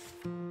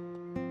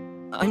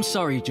 I'm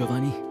sorry,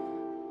 Giovanni.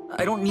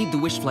 I don't need the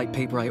wish flight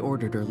paper I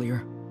ordered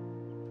earlier.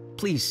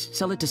 Please,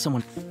 sell it to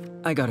someone.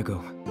 I gotta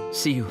go.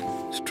 See you.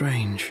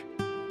 Strange.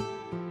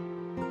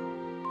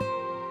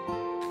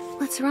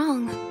 What's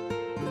wrong?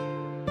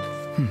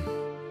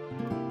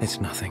 It's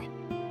nothing.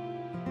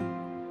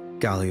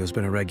 Gallio's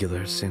been a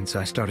regular since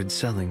I started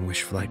selling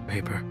wish flight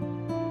paper.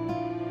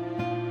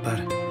 But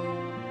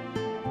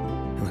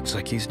it looks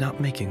like he's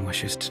not making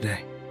wishes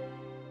today.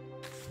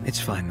 It's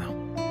fine, though.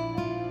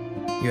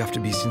 You have to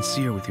be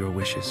sincere with your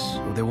wishes,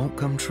 or they won't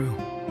come true.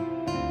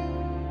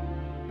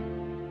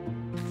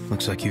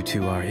 Looks like you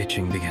two are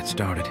itching to get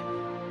started.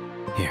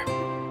 Here,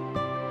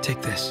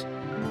 take this.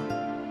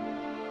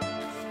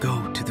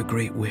 Go to the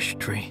Great Wish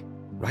Tree.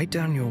 Write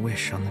down your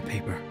wish on the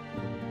paper.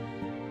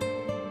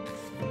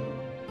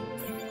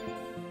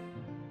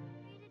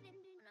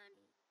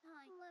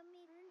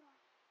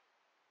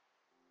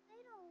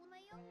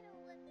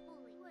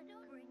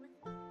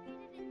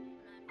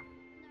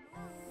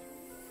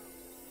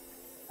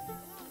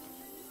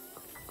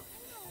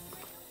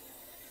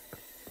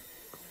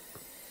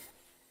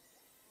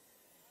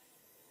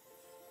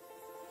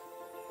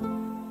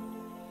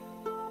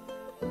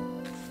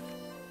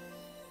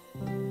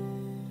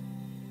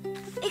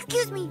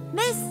 Excuse me,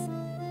 miss!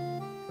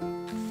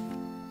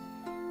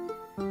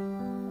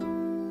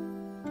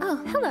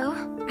 Oh, hello.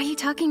 Are you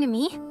talking to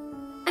me?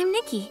 I'm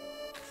Nikki.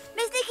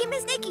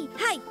 Miss Nikki,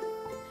 hi!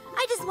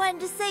 I just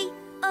wanted to say,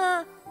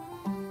 oh,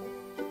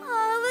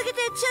 look at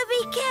that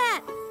chubby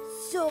cat!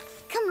 so...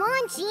 Come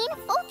on, Jean,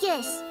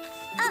 focus!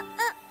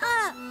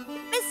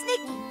 Miss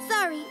Nikki,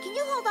 sorry, can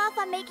you hold off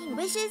on making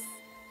wishes?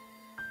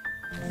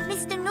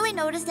 Miss Nanui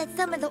noticed that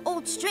some of the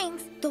old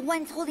strings, the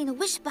ones holding the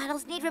wish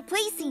bottles, need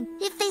replacing.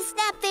 If they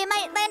snap, they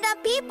might land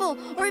on people,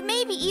 or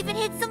maybe even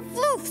hit some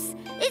floofs.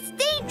 It's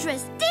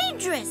dangerous,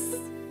 dangerous!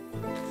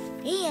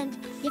 And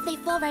if they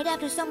fall right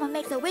after someone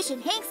makes a wish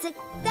and hangs it,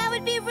 that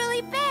would be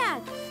really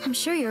bad. I'm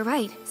sure you're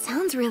right.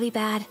 Sounds really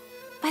bad.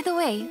 By the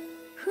way,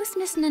 who's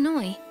Miss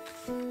Nanoi?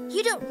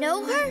 You don't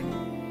know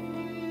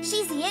her?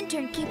 She's the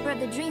intern keeper of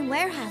the Dream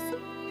Warehouse.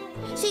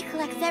 She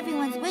collects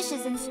everyone's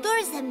wishes and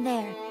stores them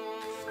there.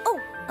 Oh,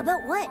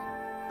 about what?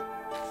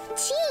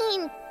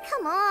 Jean,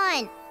 come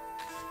on!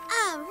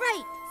 Ah,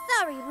 right.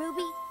 Sorry,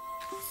 Ruby.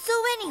 So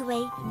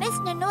anyway, Miss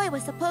Nanoi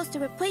was supposed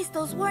to replace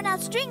those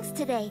worn-out strings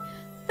today,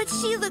 but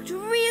she looked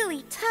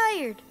really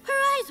tired. Her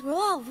eyes were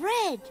all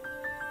red.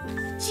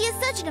 She has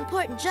such an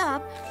important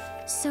job.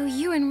 So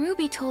you and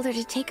Ruby told her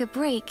to take a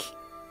break,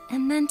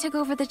 and then took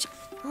over the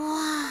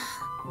Wow.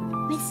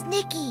 Miss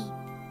Nikki,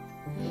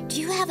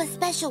 do you have a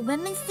special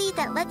women's seed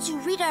that lets you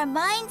read our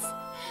minds?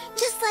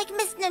 Just like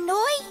Miss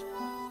Nanoi?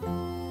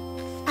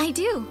 I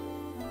do.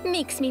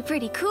 Makes me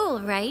pretty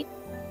cool, right?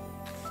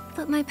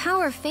 But my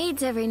power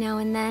fades every now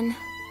and then,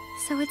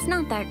 so it's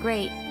not that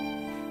great.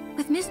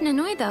 With Miss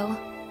Nanoi, though,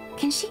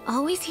 can she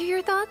always hear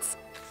your thoughts?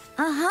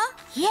 Uh-huh,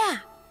 yeah.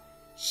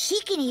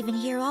 She can even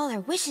hear all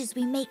our wishes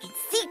we make in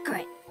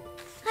secret.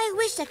 I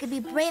wish I could be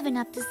brave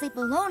enough to sleep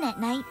alone at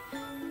night,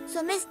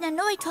 so Miss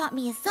Nanoi taught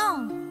me a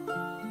song.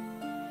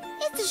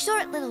 It's a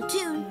short little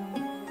tune,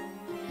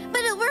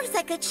 but it works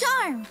like a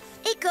charm.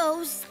 It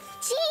goes...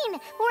 Jean, we're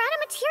out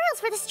of materials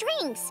for the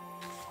strings.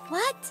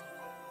 What?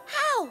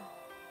 How?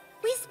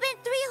 We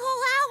spent 3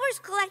 whole hours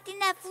collecting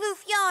that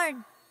floof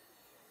yarn.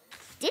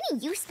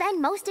 Didn't you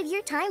spend most of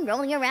your time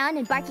rolling around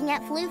and barking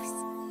at floofs?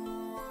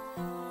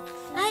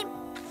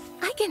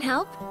 I can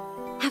help.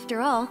 After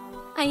all,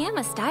 I am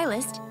a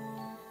stylist.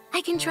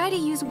 I can try to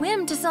use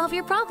whim to solve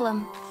your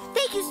problem.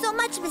 Thank you so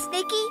much, Miss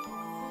Nikki.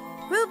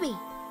 Ruby,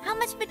 how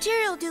much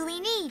material do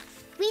we need?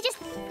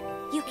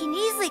 You can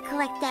easily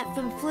collect that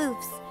from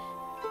floofs.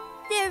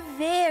 They're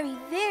very,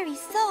 very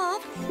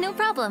soft. No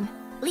problem.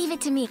 Leave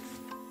it to me.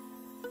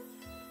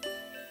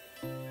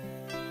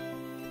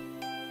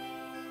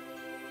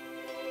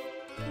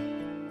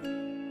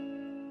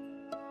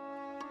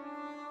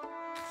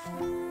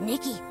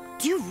 Nikki,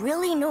 do you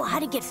really know how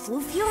to get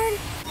floof yarn?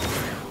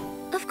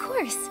 Of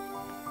course.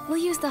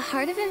 We'll use the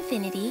Heart of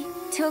Infinity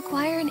to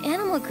acquire an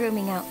animal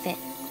grooming outfit.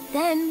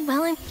 Then,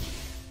 while I'm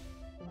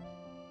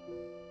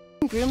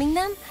grooming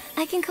them,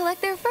 I can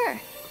collect their fur.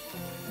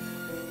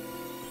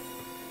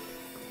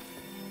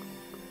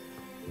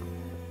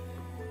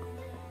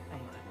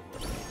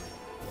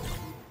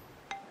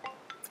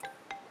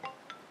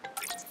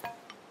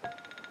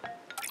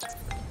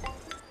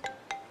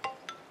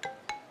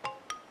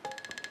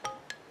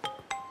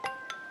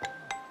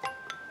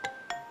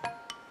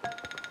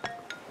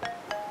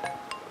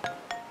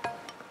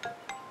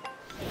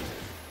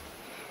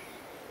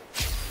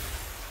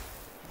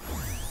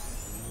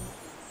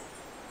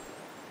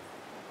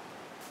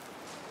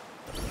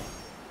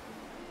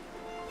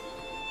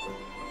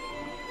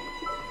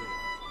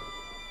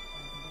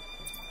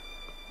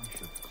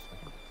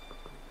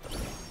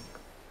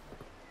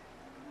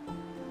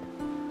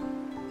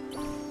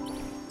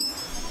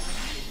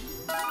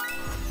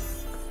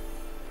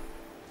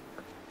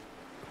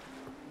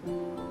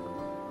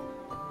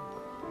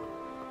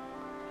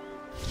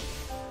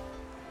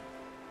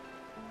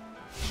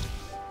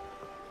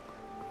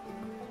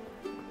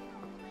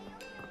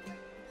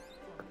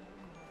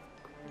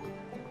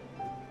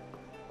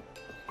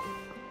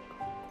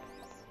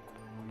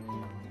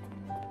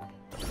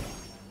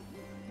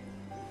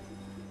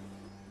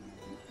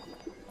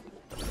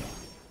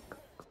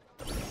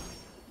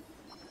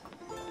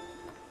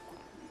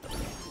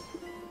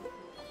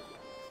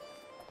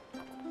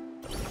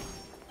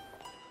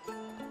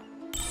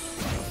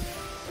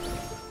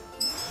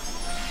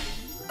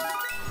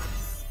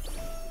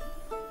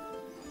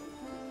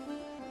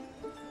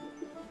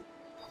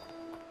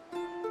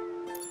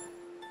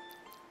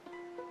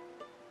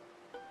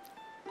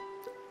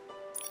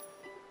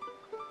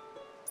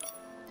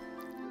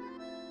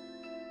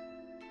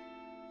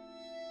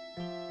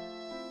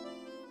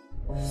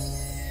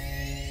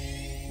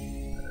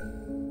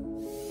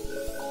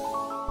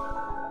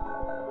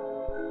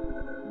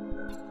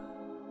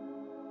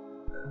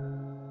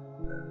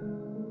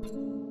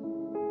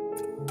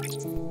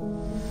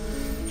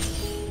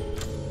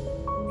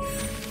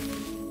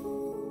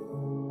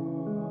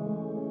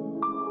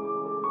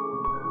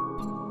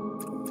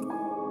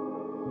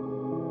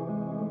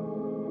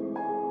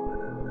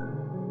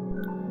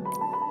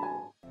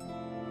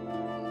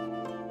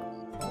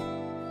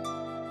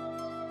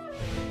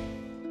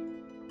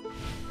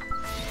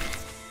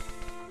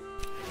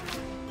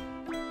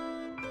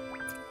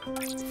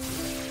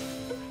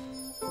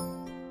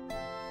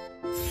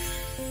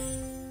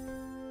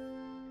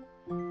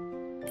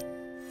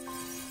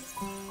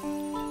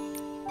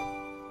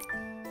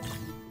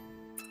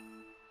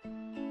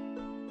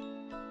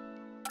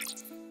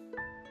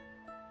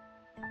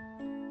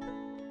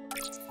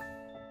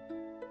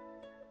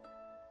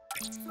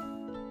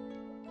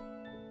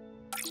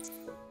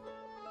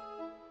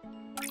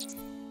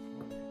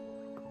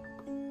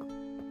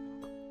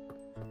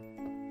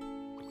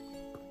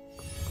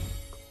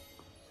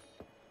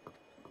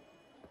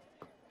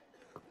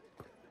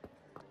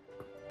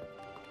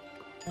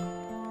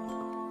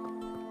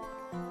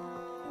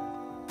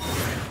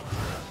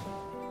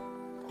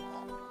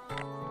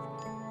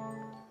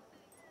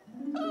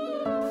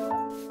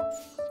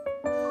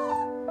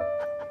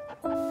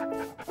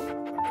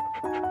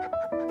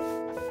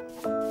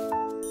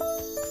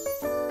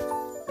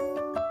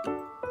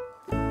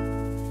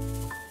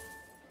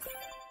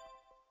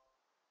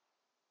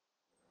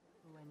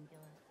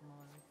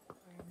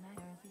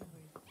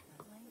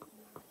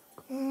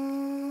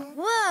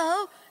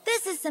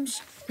 some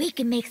We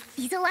can make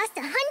these will last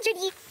 100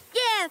 years.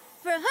 Yeah,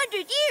 for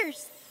 100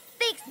 years.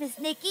 Thanks, Miss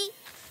Nikki.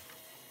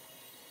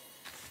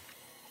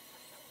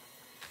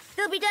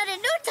 They'll be done in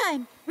no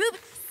time. Ruby.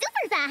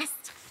 Super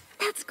fast.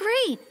 That's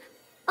great.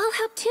 I'll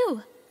help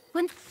too.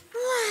 When...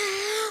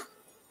 Wow.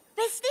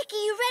 Miss Nikki,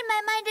 you read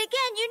my mind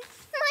again.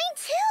 Mine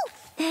too.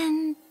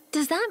 Then,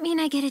 does that mean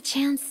I get a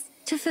chance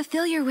to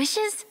fulfill your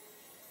wishes?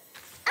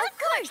 Of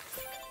course.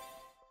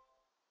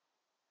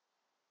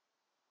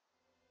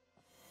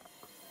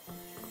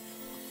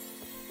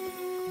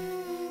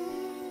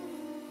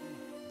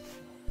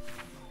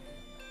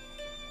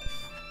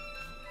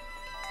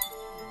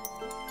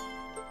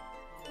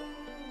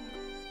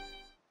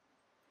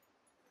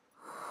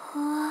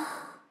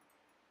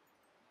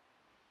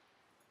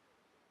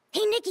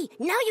 Hey, Nikki,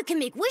 now you can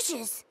make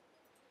wishes.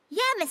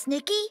 Yeah, Miss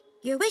Nikki.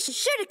 Your wish is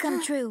sure to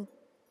come true.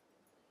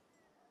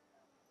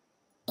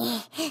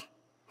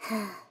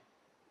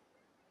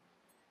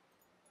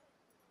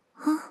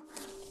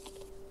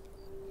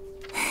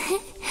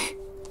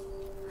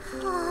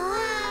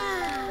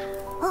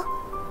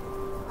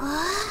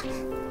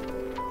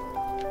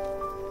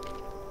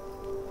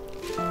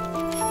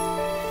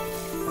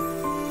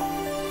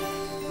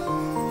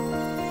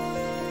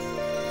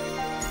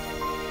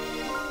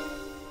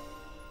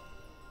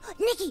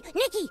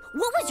 Nikki,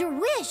 what was your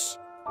wish?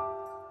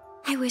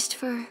 I wished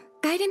for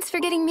guidance for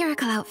getting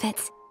miracle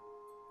outfits.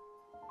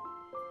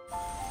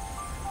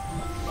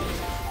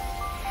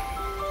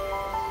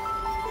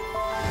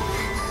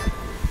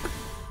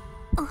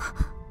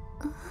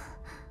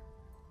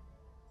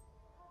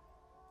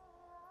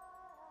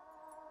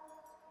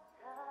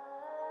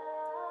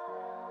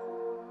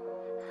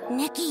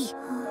 Nikki!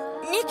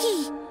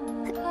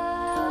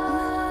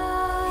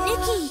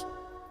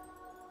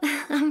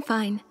 I'm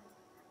fine.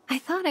 I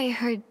thought I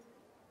heard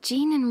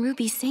Jean and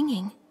Ruby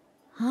singing.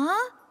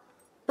 Huh?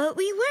 But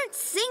we weren't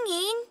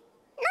singing.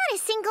 Not a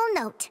single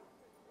note.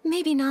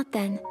 Maybe not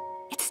then.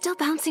 It's still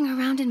bouncing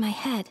around in my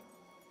head.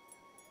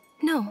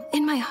 No,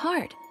 in my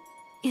heart.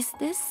 Is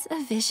this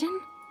a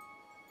vision?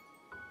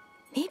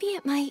 Maybe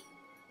it might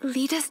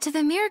lead us to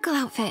the miracle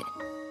outfit.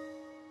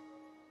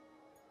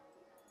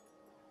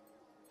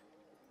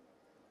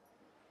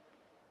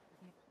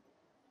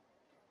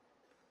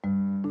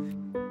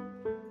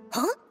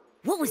 Huh?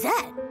 What was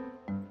that?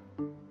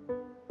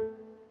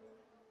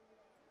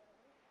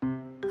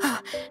 Oh,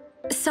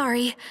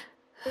 sorry.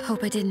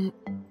 Hope I didn't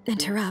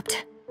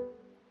interrupt.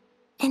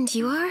 And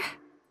you are?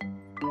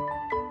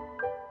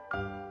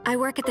 I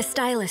work at the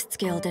Stylists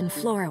Guild in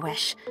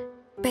Florawish.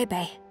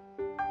 Bebe.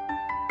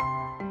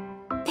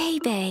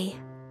 Bebe.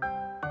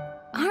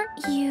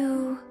 Aren't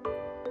you...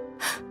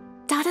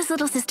 Dada's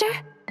little sister?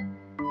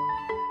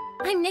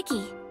 I'm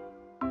Nikki.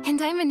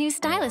 And I'm a new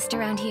stylist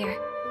around here.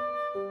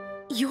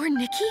 You're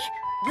Nikki?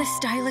 The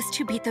stylist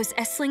who beat those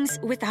S-lings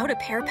without a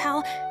pair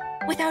pal?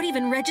 Without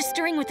even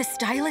registering with the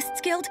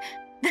Stylists Guild?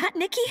 That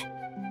Nikki?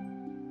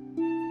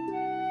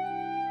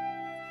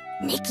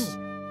 Nikki,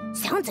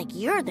 sounds like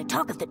you're the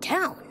talk of the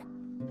town.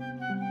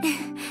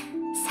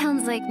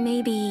 Sounds like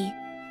maybe...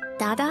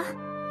 Dada?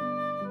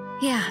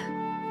 Yeah,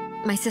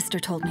 my sister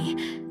told me.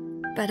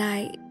 But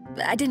I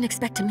didn't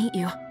expect to meet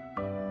you.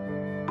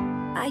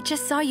 I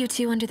just saw you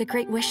two under the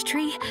Great Wish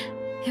Tree.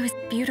 It was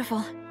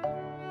beautiful.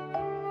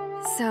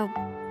 So,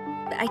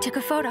 I took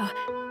a photo.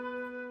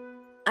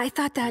 I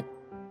thought that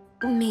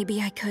maybe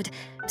I could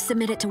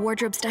submit it to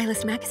Wardrobe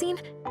Stylist magazine?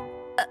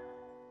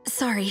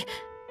 Sorry.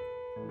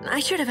 I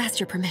should have asked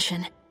your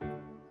permission.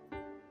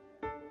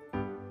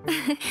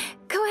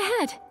 Go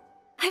ahead.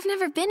 I've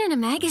never been in a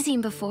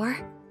magazine before.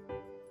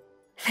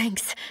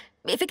 Thanks.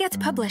 If it gets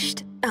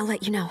published, I'll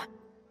let you know.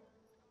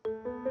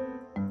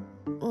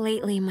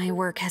 Lately, my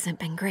work hasn't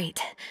been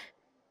great.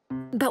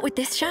 But with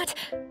this shot,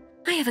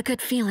 I have a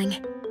good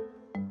feeling.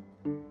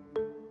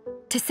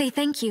 To say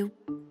thank you,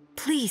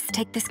 please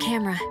take this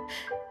camera.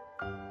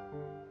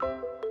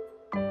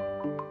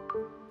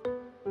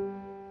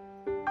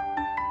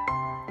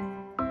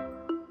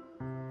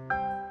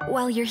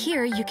 While you're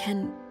here, you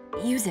can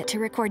use it to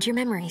record your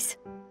memories.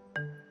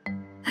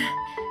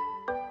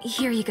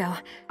 Here you go.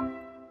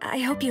 I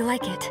hope you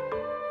like it.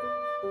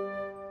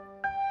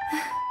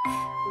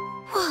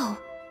 Whoa!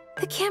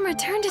 The camera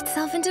turned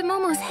itself into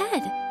Momo's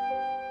head.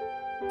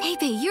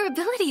 Bebe, your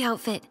ability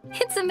outfit.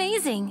 It's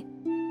amazing.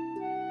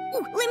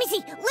 Ooh, let me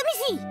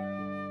see!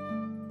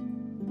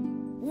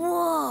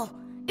 Whoa!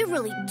 It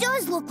really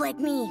does look like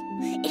me.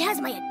 It has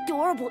my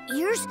adorable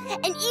ears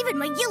and even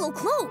my yellow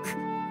cloak.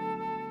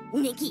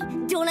 Nikki,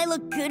 don't I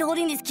look good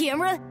holding this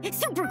camera?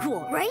 Super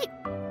cool, right?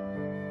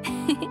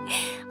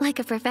 Like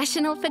a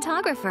professional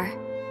photographer.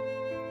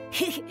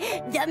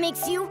 That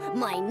makes you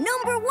my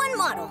 #1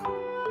 model.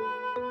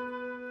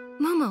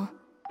 Momo,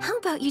 how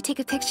about you take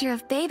a picture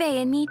of Bebe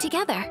and me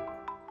together?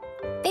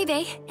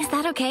 Bebe, is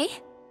that okay?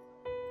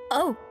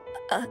 Oh,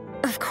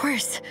 of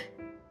course.